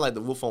 it was kind of like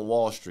the Wolf on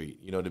Wall Street,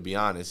 to be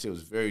honest. It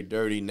was very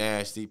dirty,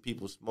 nasty,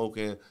 people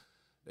smoking.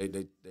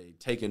 They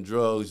taking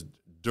drugs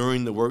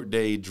during the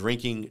workday,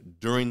 drinking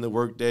during the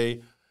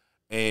workday,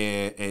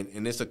 and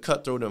it's a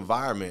cutthroat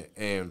environment.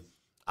 And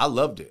I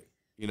loved it.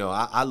 You know,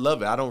 I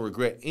love it. I don't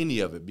regret any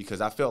of it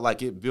because I felt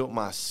like it built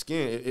my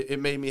skin. It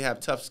made me have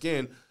tough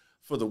skin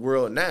for the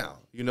world now.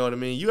 You know what I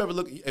mean? You ever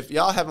look, if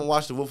y'all haven't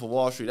watched The Wolf of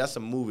Wall Street, that's a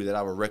movie that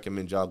I would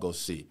recommend y'all go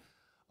see.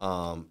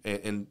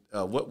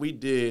 What we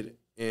did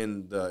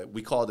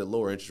we called it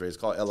lower interest rate. It's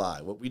called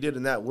LI. What we did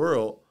in that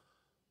world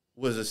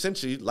was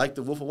essentially like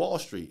The Wolf of Wall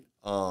Street.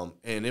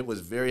 And it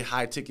was very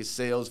high ticket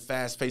sales,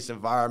 fast paced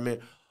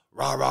environment,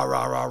 rah, rah,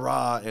 rah, rah,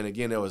 rah. And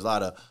again, there was a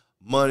lot of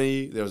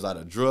money, there was a lot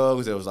of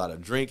drugs, there was a lot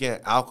of drinking,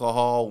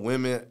 alcohol,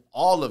 women,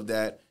 all of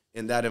that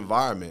in that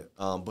environment.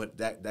 But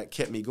that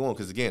kept me going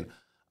because, again,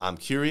 I'm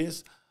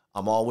curious.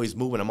 I'm always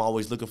moving. I'm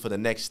always looking for the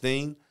next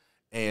thing.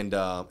 And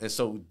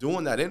so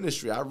doing that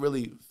industry, I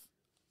really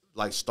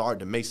started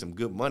to make some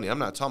good money. I'm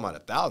not talking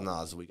about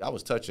 $1,000 a week. I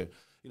was touching,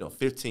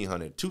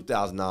 $1,500,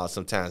 $2,000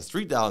 sometimes,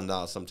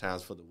 $3,000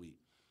 sometimes for the week.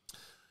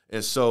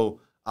 And so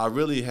I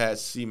really had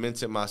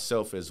cemented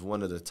myself as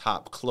one of the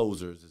top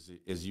closers,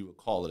 as you would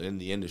call it, in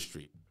the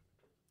industry.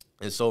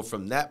 And so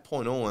from that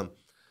point on,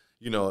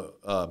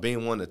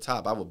 being one of the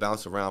top, I would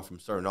bounce around from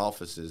certain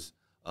offices,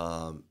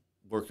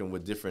 working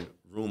with different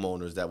room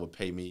owners that would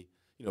pay me,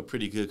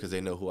 pretty good because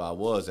they know who I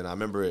was. And I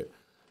remember it,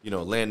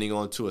 landing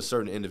onto a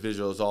certain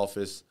individual's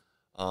office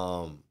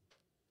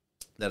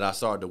that I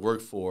started to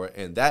work for,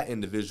 and that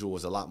individual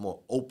was a lot more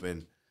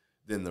open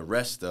than the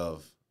rest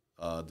of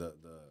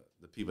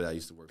the people that I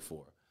used to work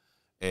for.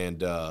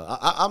 And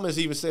I must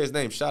even say his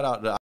name. Shout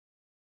out to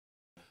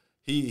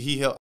he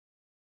helped,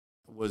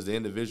 was the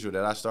individual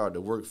that I started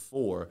to work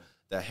for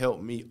that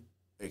helped me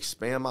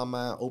expand my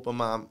mind, open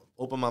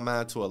my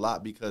mind to a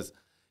lot because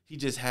he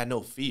just had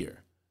no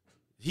fear.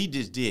 He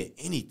just did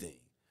anything.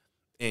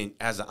 And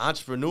as an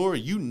entrepreneur,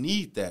 you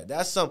need that.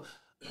 That's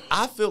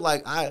I feel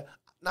like I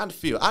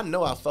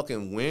know I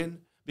fucking win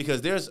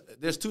because there's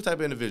two type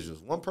of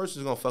individuals. One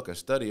person's gonna fucking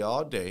study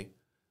all day,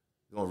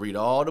 gonna read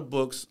all the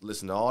books,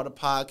 listen to all the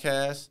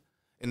podcasts,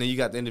 and then you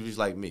got the individuals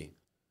like me.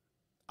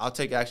 I'll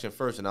take action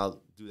first and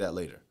I'll do that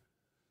later.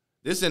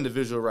 This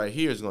individual right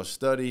here is gonna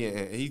study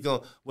and he's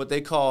gonna what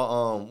they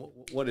call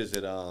what is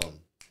it?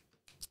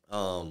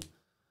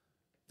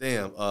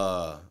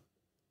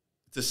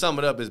 To sum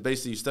it up is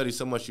basically you study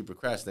so much you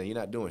procrastinate. You're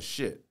not doing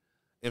shit.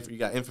 You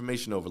got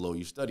information overload.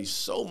 You study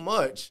so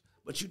much,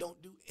 but you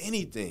don't do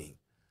anything.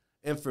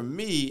 And for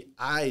me,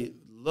 I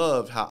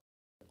loved how I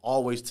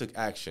always took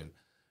action.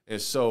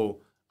 And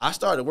so I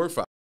started to work for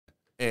him,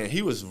 and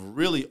he was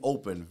really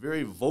open,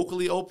 very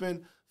vocally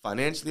open,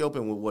 financially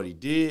open with what he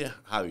did,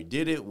 how he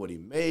did it, what he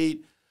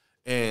made.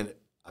 And,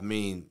 I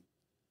mean,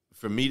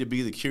 for me to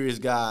be the curious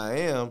guy I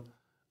am,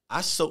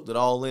 I soaked it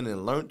all in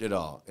and learned it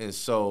all. And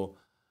so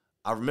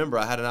I remember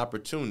I had an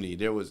opportunity.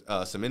 There was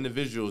some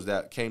individuals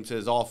that came to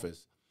his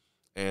office,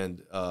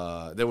 and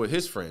they were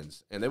his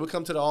friends. And they would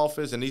come to the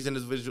office, and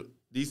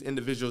these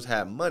individuals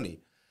had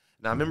money.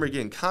 And I remember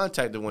getting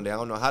contacted one day. I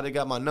don't know how they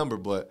got my number,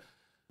 but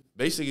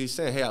basically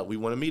saying, hey, we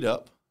want to meet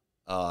up,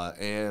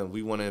 and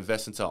we want to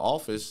invest into an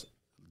office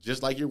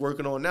just like you're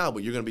working on now,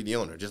 but you're going to be the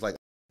owner, just like.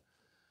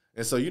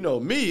 And so,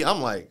 me,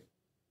 I'm like,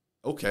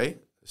 okay,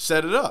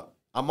 set it up.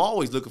 I'm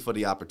always looking for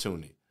the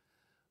opportunity.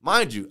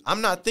 Mind you,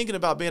 I'm not thinking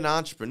about being an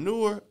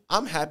entrepreneur.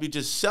 I'm happy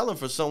just selling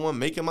for someone,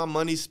 making my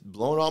money,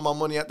 blowing all my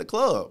money at the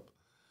club.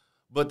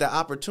 But the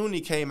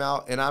opportunity came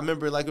out, and I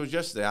remember like it was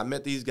yesterday. I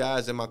met these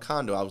guys in my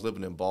condo. I was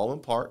living in Baldwin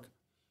Park.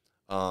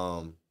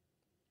 And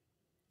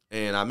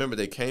I remember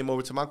they came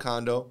over to my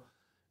condo,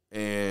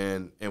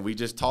 and we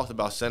just talked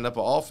about setting up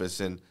an office.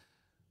 And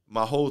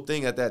my whole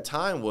thing at that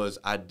time was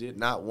I did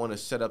not want to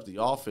set up the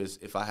office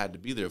if I had to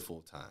be there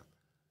full time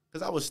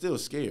because I was still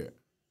scared.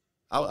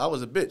 I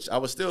was a bitch. I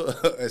was still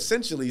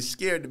essentially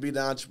scared to be the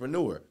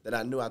entrepreneur that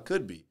I knew I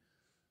could be.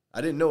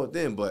 I didn't know it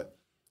then, but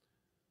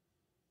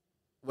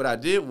what I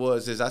did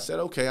is I said,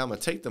 okay, I'm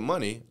going to take the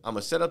money, I'm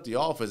going to set up the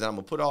office, I'm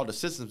going to put all the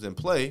systems in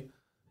play.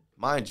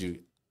 Mind you,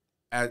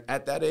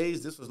 at that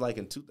age, this was like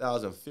in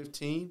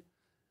 2015.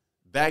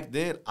 Back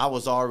then, I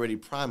was already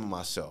priming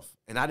myself,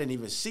 and I didn't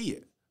even see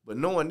it. But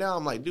knowing now,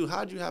 I'm like, dude,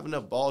 how'd you have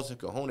enough balls and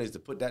cojones to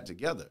put that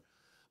together?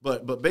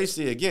 But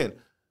basically, again,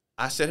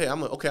 I said, hey, I'm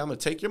going to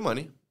take your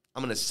money.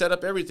 I'm going to set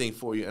up everything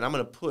for you, and I'm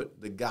going to put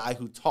the guy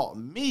who taught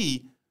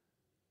me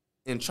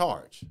in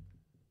charge.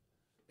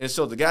 And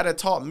so the guy that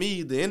taught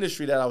me the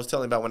industry that I was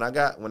telling about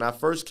when I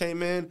first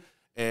came in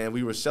and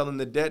we were selling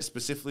the debt,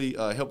 specifically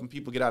helping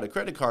people get out of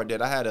credit card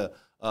debt, I had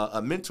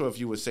a mentor, if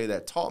you would say,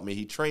 that taught me.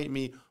 He trained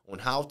me on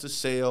how to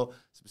sell,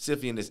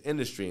 specifically in this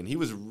industry, and he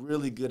was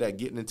really good at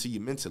getting into you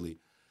mentally.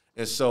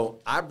 And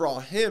so I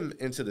brought him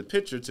into the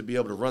picture to be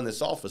able to run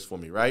this office for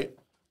me, right?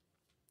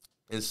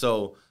 And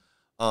so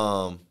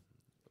let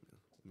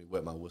me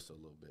wet my whistle a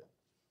little bit.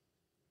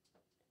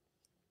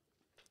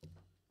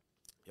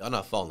 Y'all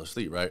not falling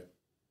asleep, right?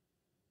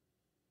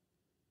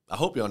 I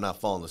hope y'all not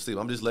falling asleep.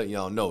 I'm just letting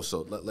y'all know.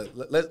 So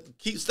let's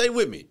stay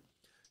with me.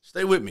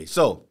 Stay with me.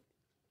 So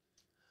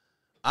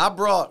I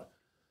brought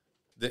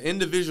the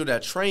individual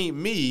that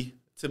trained me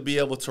to be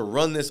able to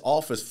run this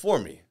office for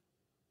me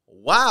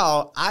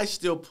while I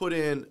still put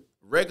in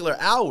regular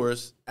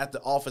hours at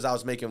the office I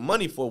was making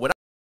money for.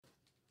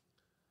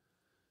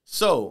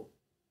 So,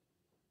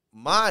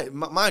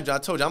 mind you, I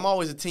told you, I'm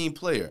always a team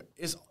player.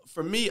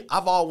 For me,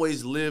 I've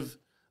always lived,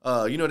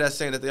 you know that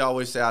saying that they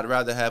always say, I'd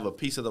rather have a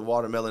piece of the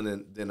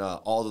watermelon than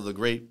all of the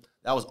grape.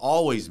 That was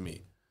always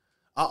me.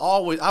 I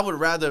would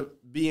rather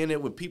be in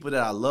it with people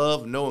that I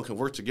love, know, and can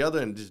work together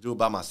and just do it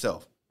by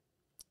myself.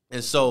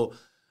 And so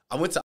I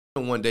went to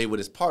one day with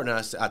his partner.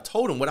 And I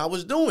told him what I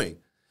was doing.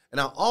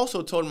 And I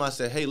also told him, I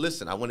said, hey,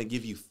 listen, I want to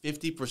give you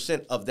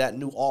 50% of that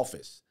new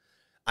office.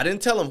 I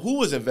didn't tell him who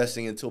was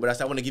investing into it, but I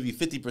said, I want to give you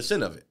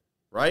 50% of it,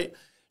 right?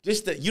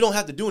 Just that you don't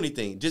have to do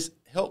anything. Just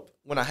help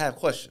when I have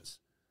questions.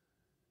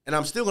 And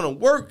I'm still going to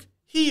work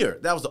here.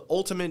 That was the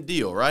ultimate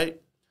deal, right?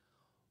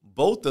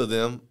 Both of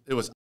them, it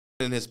was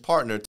and his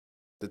partner at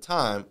the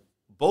time,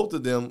 both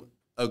of them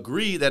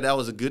agreed that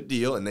was a good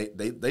deal, and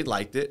they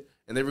liked it,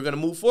 and they were going to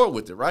move forward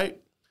with it, right?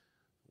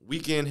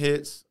 Weekend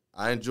hits.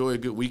 I enjoy a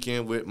good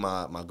weekend with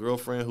my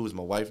girlfriend, who's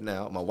my wife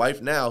now. My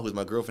wife now, who's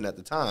my girlfriend at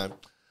the time.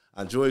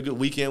 I enjoy a good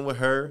weekend with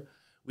her.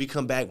 We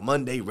come back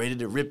Monday ready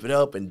to rip it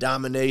up and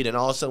dominate, and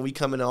all of a sudden we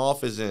come in the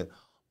office and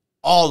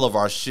all of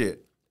our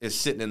shit is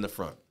sitting in the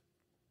front.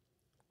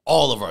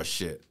 All of our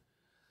shit.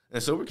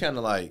 And so we're kind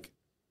of like,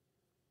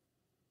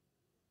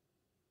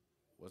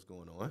 what's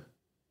going on?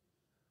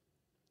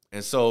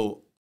 And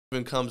so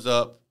Ivan comes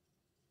up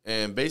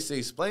and basically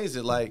explains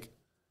it like,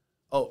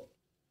 oh,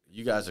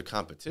 you guys are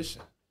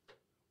competition.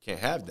 Can't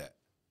have that.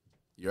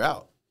 You're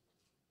out.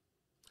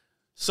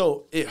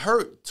 So it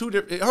hurt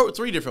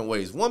three different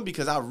ways. One,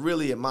 because I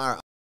really admire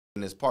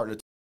his partner.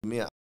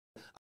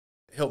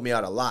 Helped me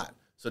out a lot.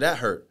 So that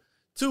hurt.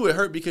 Two, it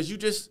hurt because you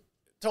just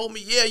told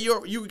me, yeah,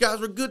 you guys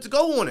were good to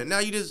go on it. Now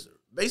you just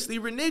basically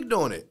reneged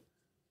on it.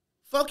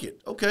 Fuck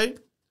it. Okay.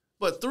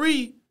 But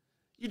three,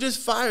 you just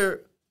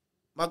fired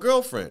my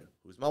girlfriend,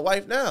 who's my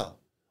wife now.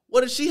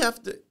 What does she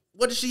have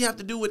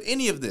to do with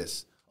any of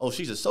this? Oh,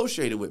 she's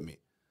associated with me.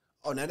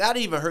 Oh, now that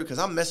even hurt because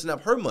I'm messing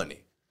up her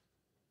money.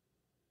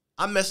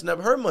 I'm messing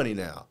up her money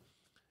now.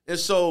 And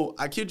so,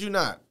 I kid you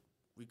not,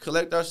 we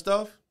collect our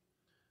stuff,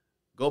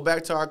 go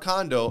back to our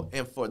condo,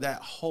 and for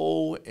that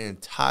whole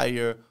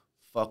entire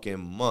fucking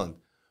month,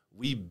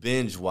 we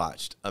binge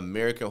watched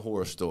American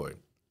Horror Story.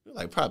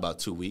 Like probably about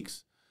 2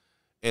 weeks.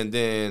 And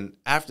then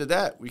after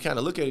that, we kind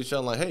of look at each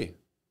other like, hey,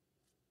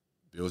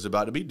 bill's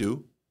about to be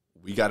due.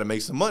 We got to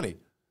make some money.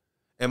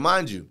 And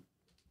mind you,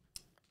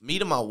 me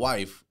and my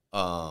wife,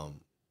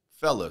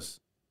 fellas,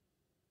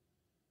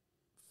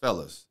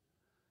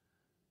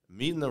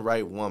 meeting the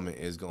right woman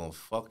is going to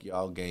fuck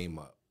y'all game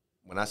up.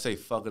 When I say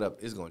fuck it up,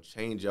 it's going to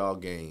change y'all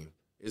game.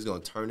 It's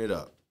going to turn it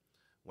up.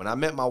 When I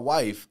met my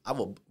wife,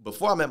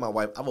 before I met my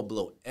wife, I would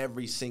blow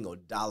every single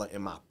dollar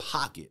in my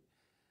pocket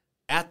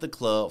at the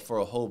club for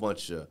a whole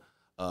bunch of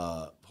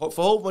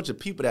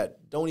people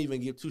that don't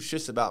even give two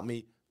shits about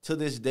me to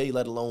this day,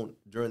 let alone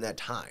during that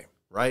time,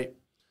 right?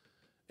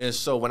 And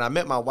so when I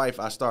met my wife,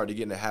 I started to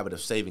get in the habit of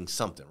saving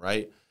something,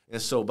 right?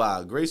 And so by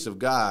the grace of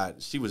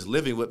God, she was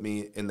living with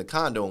me in the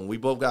condo, and we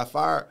both got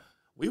fired.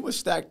 We were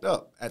stacked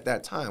up at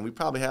that time. We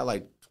probably had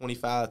like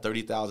 $25,000,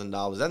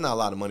 $30,000. That's not a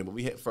lot of money, but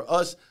we had, for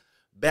us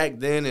back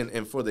then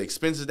and for the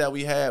expenses that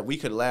we had, we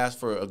could last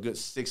for a good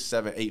 6,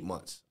 7, 8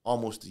 months,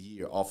 almost a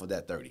year off of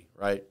that 30,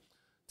 right,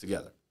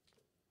 together.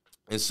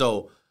 And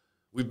so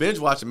we binge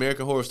watched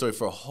American Horror Story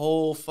for a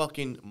whole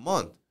fucking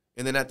month.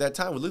 And then at that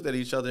time, we looked at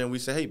each other and we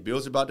said, hey,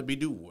 bill's about to be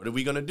due. What are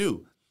we going to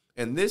do?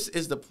 And this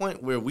is the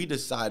point where we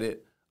decided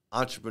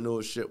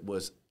entrepreneurship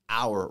was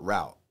our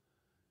route.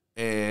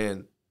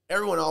 And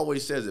everyone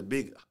always says a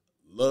big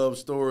love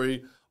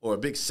story or a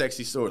big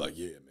sexy story. Like,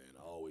 yeah, man,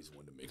 I always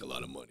wanted to make a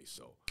lot of money,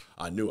 so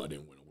I knew I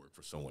didn't want to work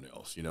for someone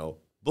else, you know?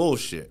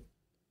 Bullshit.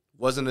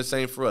 Wasn't the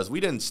same for us. We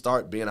didn't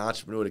start being an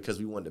entrepreneur because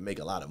we wanted to make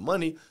a lot of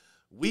money.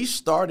 We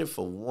started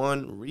for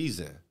one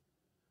reason: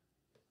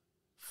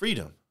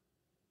 freedom.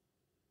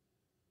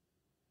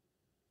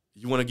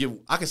 You want to give,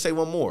 I can say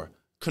one more,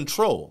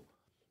 control.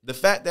 The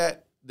fact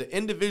that the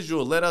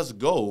individual let us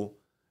go,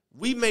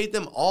 we made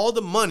them all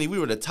the money. We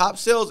were the top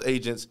sales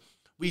agents.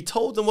 We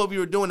told them what we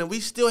were doing, and we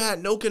still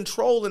had no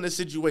control in the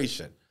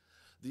situation.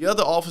 The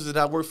other offices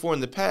that I worked for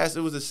in the past,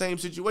 it was the same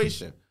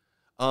situation.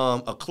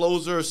 A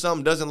closer or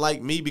something doesn't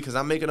like me because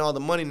I'm making all the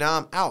money. Now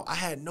I'm out. I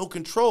had no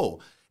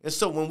control. And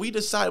so when we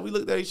decided, we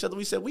looked at each other,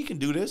 we said, we can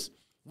do this.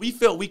 We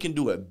felt we can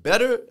do it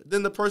better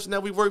than the person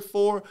that we worked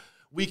for.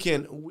 We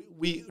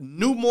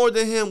knew more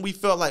than him. We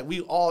felt like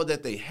we all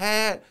that they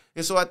had.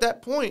 And so at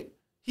that point,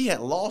 he had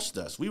lost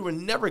us. We were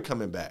never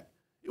coming back.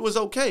 It was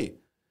okay.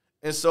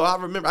 And so I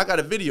remember I got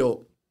a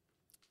video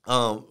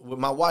with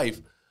my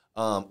wife.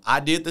 I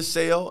did the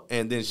sale,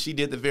 and then she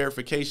did the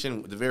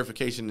verification. The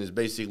verification is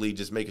basically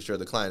just making sure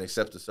the client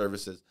accepts the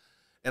services.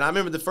 And I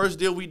remember the first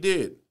deal we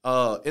did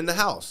in the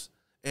house.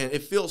 And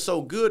it feels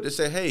so good to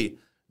say, hey,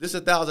 this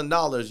is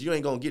 $1,000. You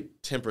ain't going to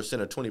get 10%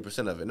 or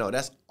 20% of it. No,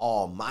 that's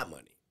all my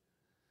money.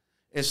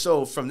 And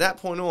so from that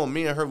point on,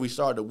 me and her, we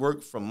started to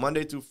work from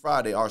Monday through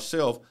Friday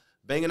ourselves,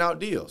 banging out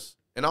deals.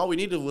 And all we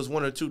needed was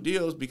 1 or 2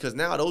 deals, because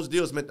now those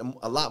deals meant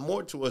a lot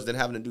more to us than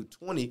having to do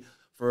 20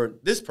 for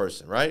this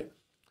person, right?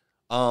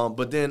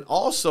 But then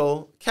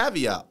also,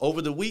 caveat,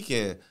 over the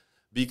weekend,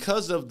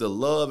 because of the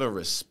love and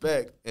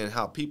respect and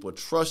how people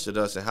trusted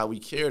us and how we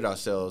carried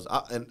ourselves,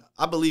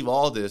 I believe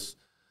all this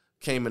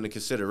came into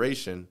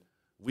consideration.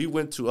 We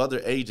went to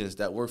other agents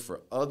that work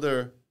for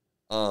other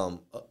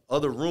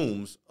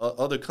rooms,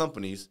 other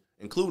companies,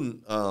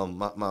 including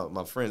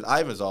my friend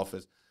Ivan's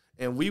office,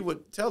 and we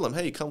would tell them,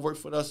 hey, come work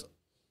for us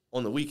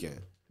on the weekend.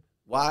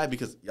 Why?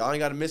 Because y'all ain't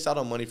got to miss out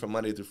on money from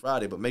Monday through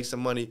Friday, but make some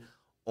money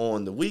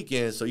on the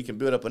weekend so you can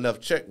build up enough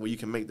check where you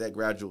can make that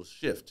gradual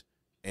shift.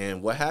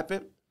 And what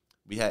happened?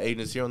 We had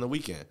agents here on the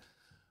weekend.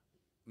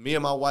 Me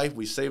and my wife,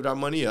 we saved our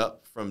money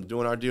up from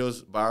doing our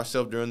deals by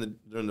ourselves during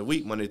the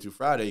week, Monday through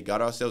Friday.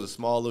 Got ourselves a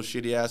small little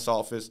shitty ass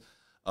office.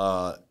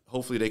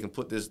 Hopefully they can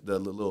put the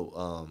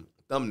little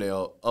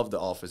thumbnail of the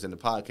office in the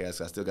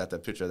podcast. I still got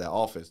that picture of that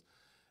office.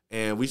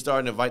 And we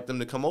started to invite them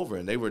to come over,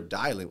 and they were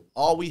dialing.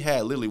 All we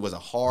had literally was a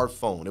hard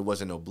phone. It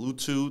wasn't no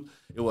Bluetooth.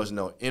 It wasn't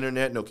no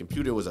internet, no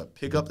computer. It was a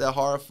pick up that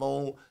hard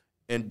phone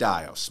and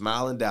dial.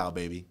 Smile and dial,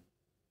 baby.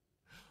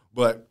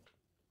 But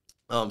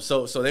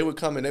so they would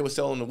come and they would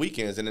sell on the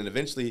weekends, and then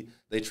eventually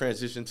they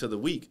transitioned to the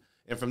week.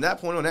 And from that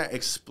point on, that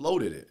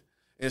exploded it.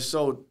 And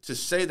so to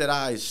say that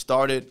I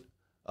started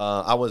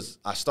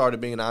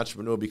being an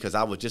entrepreneur because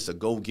I was just a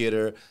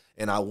go-getter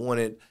and I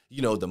wanted,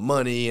 the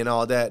money and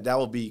all that, that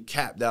would be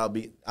capped. I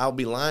would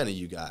be lying to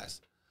you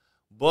guys.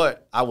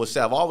 But I would say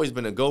I've always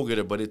been a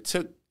go-getter, but it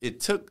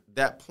took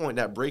that point,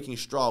 that breaking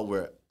straw,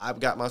 where I've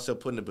got myself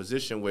put in a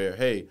position where,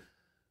 hey,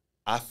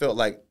 I felt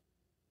like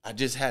I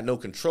just had no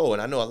control.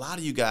 And I know a lot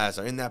of you guys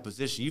are in that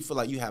position. You feel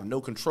like you have no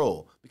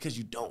control because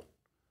you don't.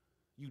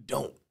 You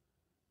don't.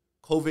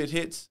 COVID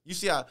hits. You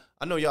see, I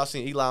know y'all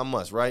seen Elon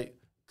Musk, right?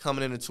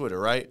 Coming into Twitter,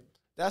 right?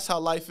 That's how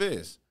life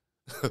is.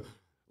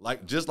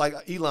 Just like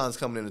Elon's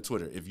coming into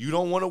Twitter. If you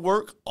don't want to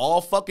work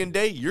all fucking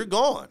day, you're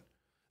gone.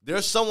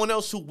 There's someone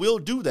else who will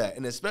do that.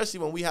 And especially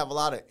when we have a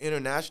lot of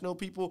international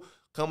people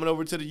coming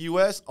over to the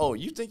U.S., oh,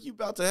 you think you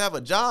about to have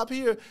a job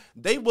here?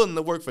 They willing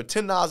to work for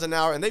 $10 an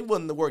hour, and they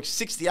willing to work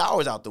 60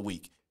 hours out the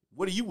week.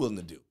 What are you willing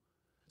to do?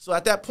 So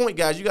at that point,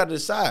 guys, you got to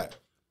decide.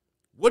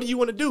 What do you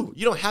want to do?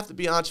 You don't have to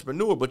be an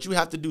entrepreneur, but you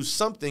have to do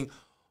something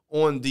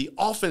on the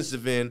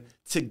offensive end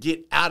to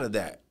get out of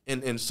that.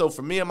 And so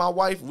for me and my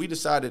wife, we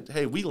decided,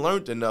 hey, we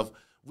learned enough.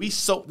 We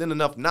soaked in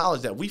enough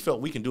knowledge that we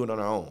felt we can do it on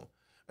our own.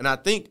 And I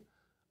think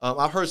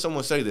I've heard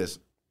someone say this.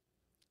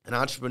 An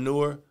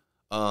entrepreneur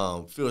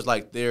feels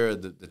like they're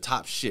the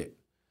top shit.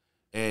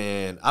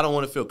 And I don't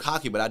want to feel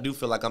cocky, but I do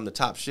feel like I'm the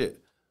top shit.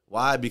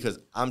 Why? Because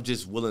I'm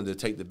just willing to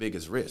take the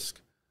biggest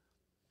risk.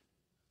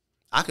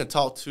 I can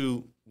talk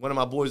to one of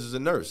my boys who's a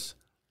nurse.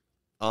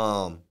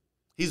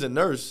 He's a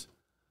nurse.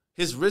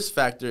 His risk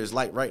factor is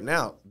like right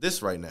now.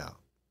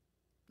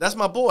 That's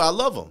my boy. I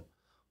love him.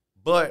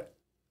 But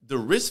the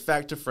risk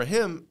factor for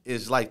him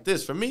is like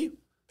this. For me,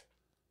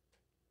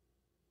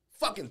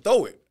 fucking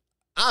throw it.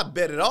 I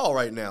bet it all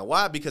right now.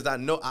 Why? Because I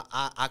know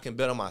I can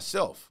bet on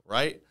myself,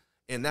 right?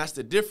 And that's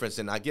the difference.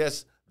 And I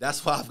guess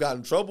that's why I've gotten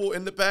in trouble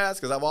in the past,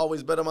 because I've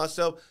always bet on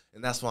myself.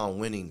 And that's why I'm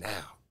winning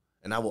now.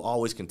 And I will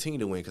always continue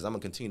to win, because I'm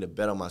going to continue to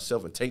bet on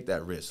myself and take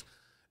that risk.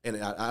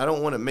 And I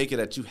don't want to make it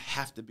that you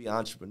have to be an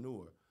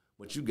entrepreneur,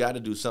 but you got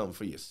to do something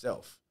for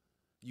yourself.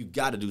 You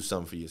got to do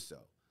something for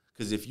yourself.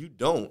 Because if you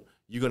don't,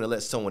 you're going to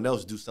let someone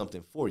else do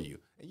something for you.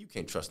 And you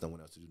can't trust no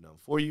one else to do nothing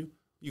for you.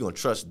 You're going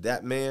to trust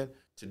that man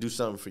to do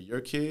something for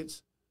your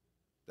kids.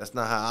 That's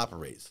not how it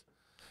operates.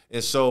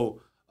 And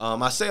so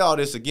I say all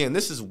this again.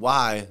 This is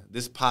why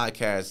this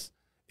podcast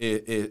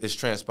is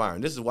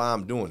transpiring. This is why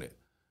I'm doing it.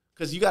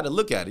 Because you got to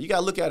look at it. You got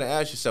to look at it and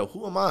ask yourself,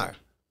 who am I?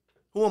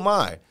 Who am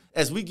I?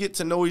 As we get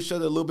to know each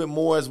other a little bit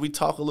more, as we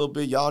talk a little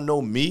bit, y'all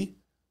know me.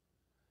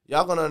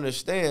 Y'all going to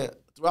understand,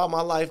 throughout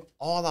my life,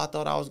 all I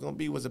thought I was going to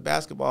be was a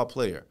basketball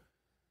player.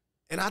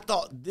 And I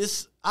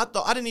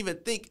didn't even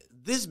think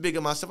this big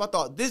of myself. I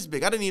thought this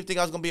big. I didn't even think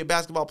I was going to be a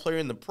basketball player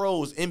in the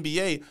pros,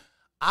 NBA.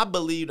 I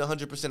believed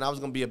 100% I was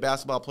going to be a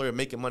basketball player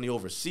making money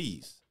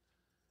overseas.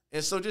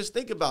 And so just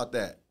think about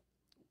that.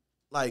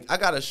 Like, I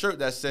got a shirt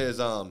that says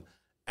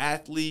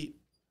athlete,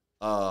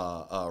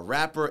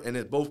 rapper, and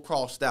it's both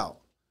crossed out.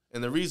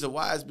 And the reason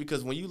why is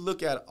because when you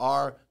look at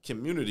our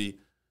community,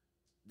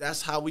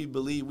 that's how we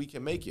believe we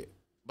can make it.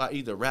 By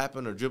either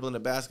rapping or dribbling a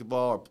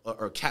basketball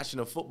or catching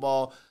a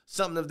football,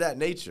 something of that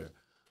nature.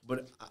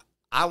 But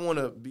I want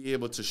to be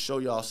able to show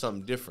y'all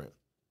something different.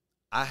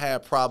 I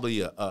had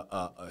probably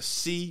a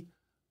C,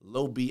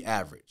 low B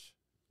average.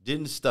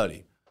 Didn't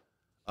study.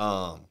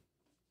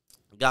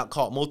 Got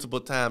caught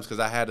multiple times because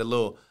I had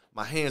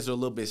my hands are a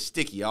little bit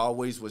sticky. I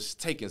always was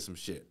taking some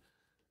shit.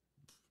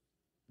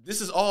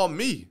 This is all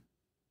me.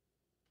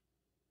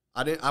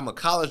 I'm a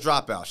college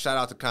dropout. Shout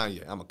out to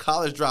Kanye. I'm a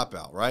college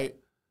dropout, right?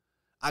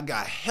 I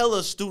got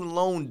hella student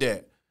loan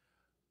debt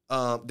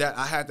that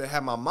I had to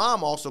have my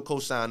mom also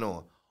co-sign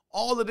on.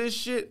 All of this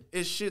shit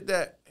is shit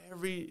that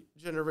every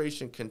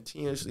generation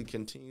continues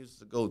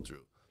to go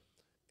through.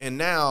 And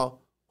now,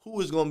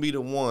 who is going to be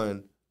the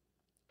one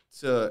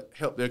to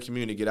help their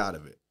community get out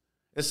of it.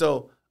 And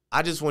so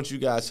I just want you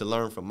guys to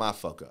learn from my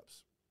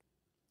fuck-ups.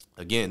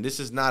 Again, this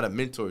is not a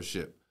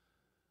mentorship.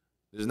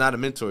 This is not a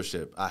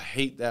mentorship. I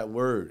hate that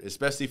word,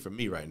 especially for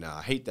me right now.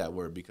 I hate that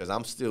word because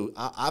I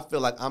feel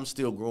like I'm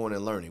still growing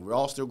and learning. We're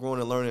all still growing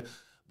and learning.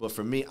 But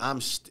for me, I'm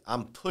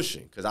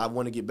pushing because I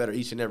want to get better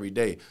each and every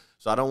day.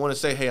 So I don't want to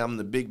say, hey, I'm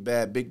the big,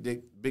 bad, big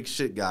dick, big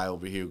shit guy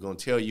over here going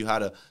to tell you how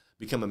to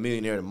become a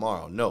millionaire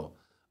tomorrow. No,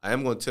 I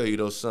am going to tell you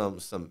those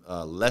some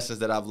lessons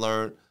that I've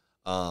learned,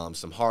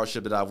 some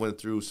hardship that I went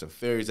through, some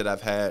failures that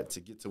I've had to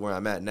get to where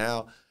I'm at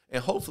now.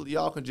 And hopefully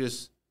y'all can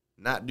just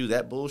not do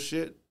that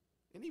bullshit.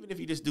 And even if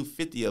you just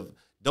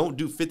don't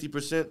do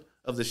 50%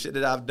 of the shit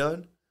that I've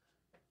done,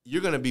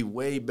 you're going to be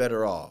way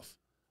better off.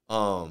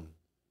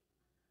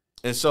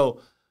 And so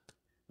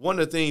one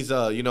of the things,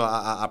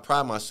 I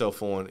pride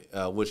myself on,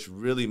 which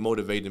really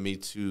motivated me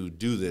to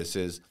do this,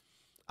 is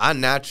I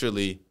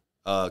naturally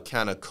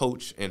kind of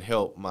coach and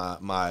help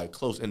my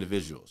close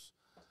individuals.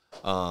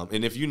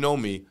 And if you know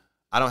me,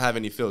 I don't have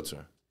any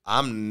filter.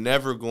 I'm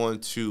never going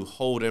to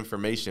hold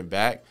information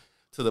back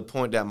to the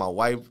point that my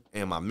wife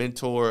and my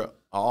mentor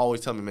are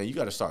always telling me, man, you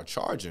got to start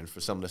charging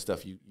for some of the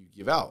stuff you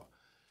give out.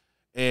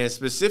 And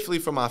specifically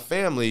for my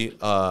family,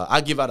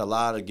 I give out a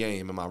lot of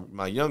game. And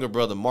my younger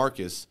brother,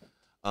 Marcus,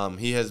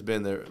 he has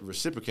been the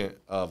recipient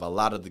of a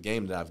lot of the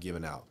game that I've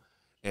given out.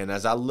 And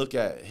as I look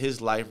at his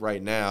life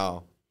right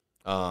now,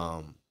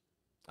 I'm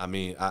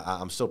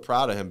so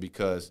proud of him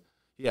because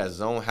he has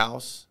his own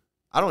house.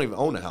 I don't even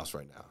own a house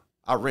right now.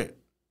 I rent.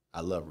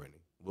 I love renting.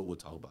 We'll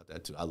talk about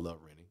that too. I love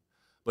renting.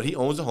 But he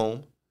owns a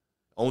home,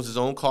 owns his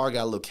own car,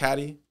 got a little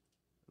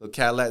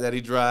Cadillac that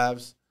he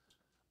drives,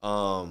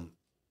 and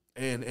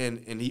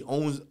he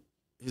owns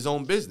his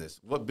own business.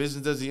 What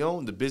business does he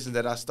own? The business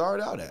that I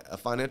started out at, a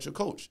financial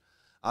coach.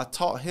 I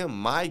taught him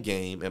my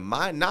game and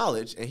my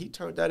knowledge, and he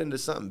turned that into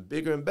something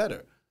bigger and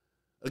better.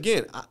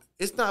 Again,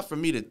 it's not for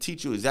me to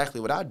teach you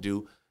exactly what I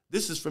do.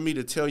 This is for me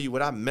to tell you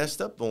what I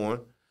messed up on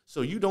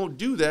so you don't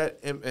do that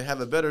and have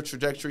a better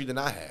trajectory than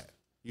I had.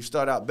 You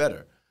start out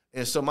better.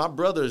 And so my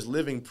brother is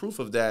living proof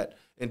of that,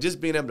 and just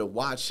being able to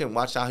watch him,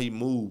 watch how he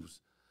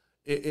moves,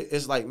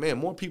 it's like, man,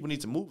 more people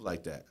need to move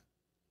like that.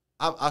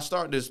 I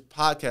started this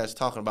podcast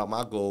talking about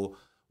my goal,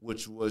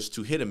 which was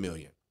to hit 1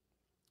 million.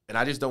 And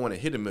I just don't want to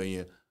hit 1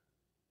 million.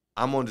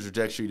 I'm on the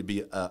trajectory to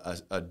be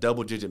a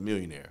double-digit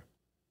millionaire,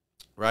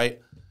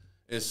 right?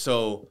 And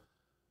so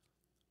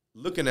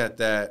looking at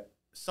that,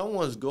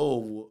 someone's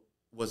goal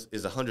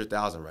is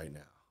 100,000 right now.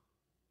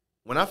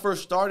 When I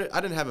first started, I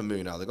didn't have $1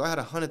 million goal. I had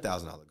a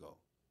 $100,000 goal.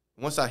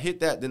 Once I hit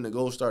that, then the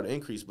goal started to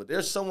increase. But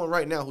there's someone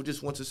right now who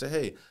just wants to say,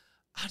 hey,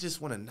 I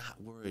just want to not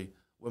worry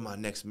where my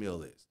next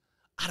meal is.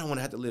 I don't want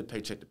to have to live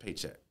paycheck to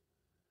paycheck.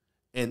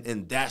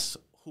 And that's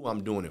who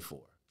I'm doing it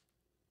for.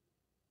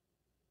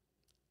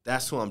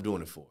 That's who I'm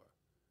doing it for.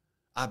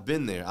 I've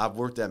been there. I've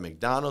worked at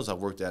McDonald's. I've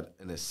worked at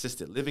an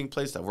assisted living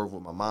place. I worked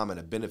with my mom at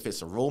a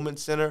benefits enrollment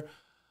center.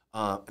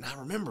 And I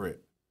remember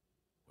it.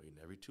 Waiting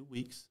every 2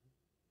 weeks,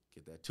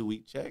 get that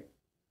 2-week check,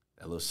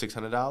 that little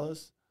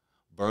 $600,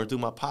 burn through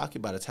my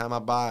pocket. By the time I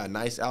buy a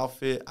nice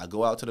outfit, I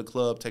go out to the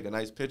club, take a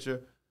nice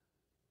picture,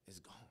 it's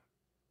gone.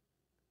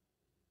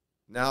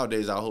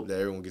 Nowadays, I hope that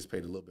everyone gets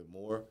paid a little bit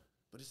more,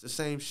 but it's the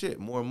same shit.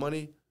 More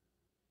money,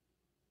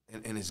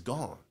 and it's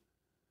gone.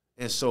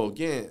 And so,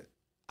 again,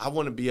 I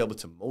want to be able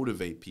to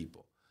motivate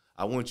people.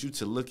 I want you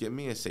to look at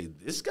me and say,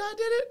 this guy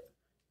did it?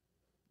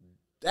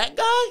 That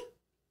guy?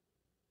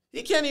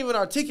 He can't even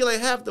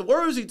articulate half the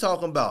words he's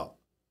talking about.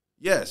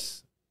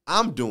 Yes,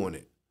 I'm doing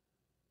it.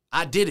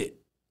 I did it.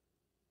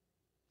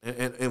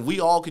 And we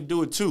all can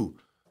do it too.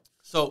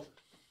 So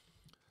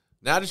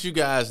now that you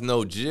guys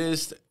know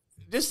just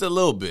a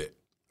little bit,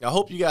 I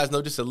hope you guys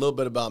know just a little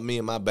bit about me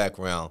and my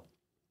background.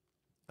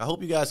 I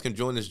hope you guys can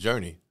join this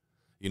journey.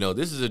 You know,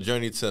 this is a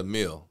journey to a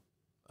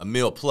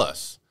meal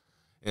plus.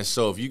 And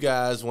so if you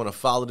guys want to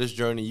follow this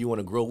journey, you want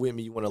to grow with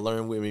me, you want to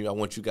learn with me, I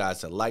want you guys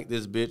to like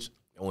this bitch.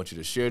 I want you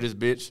to share this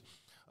bitch.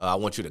 I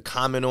want you to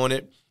comment on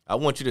it. I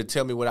want you to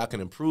tell me what I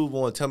can improve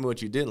on. Tell me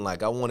what you didn't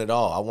like. I want it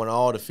all. I want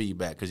all the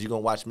feedback because you're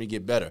going to watch me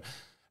get better.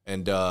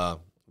 And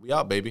we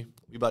out, baby.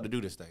 We about to do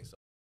this thing. So.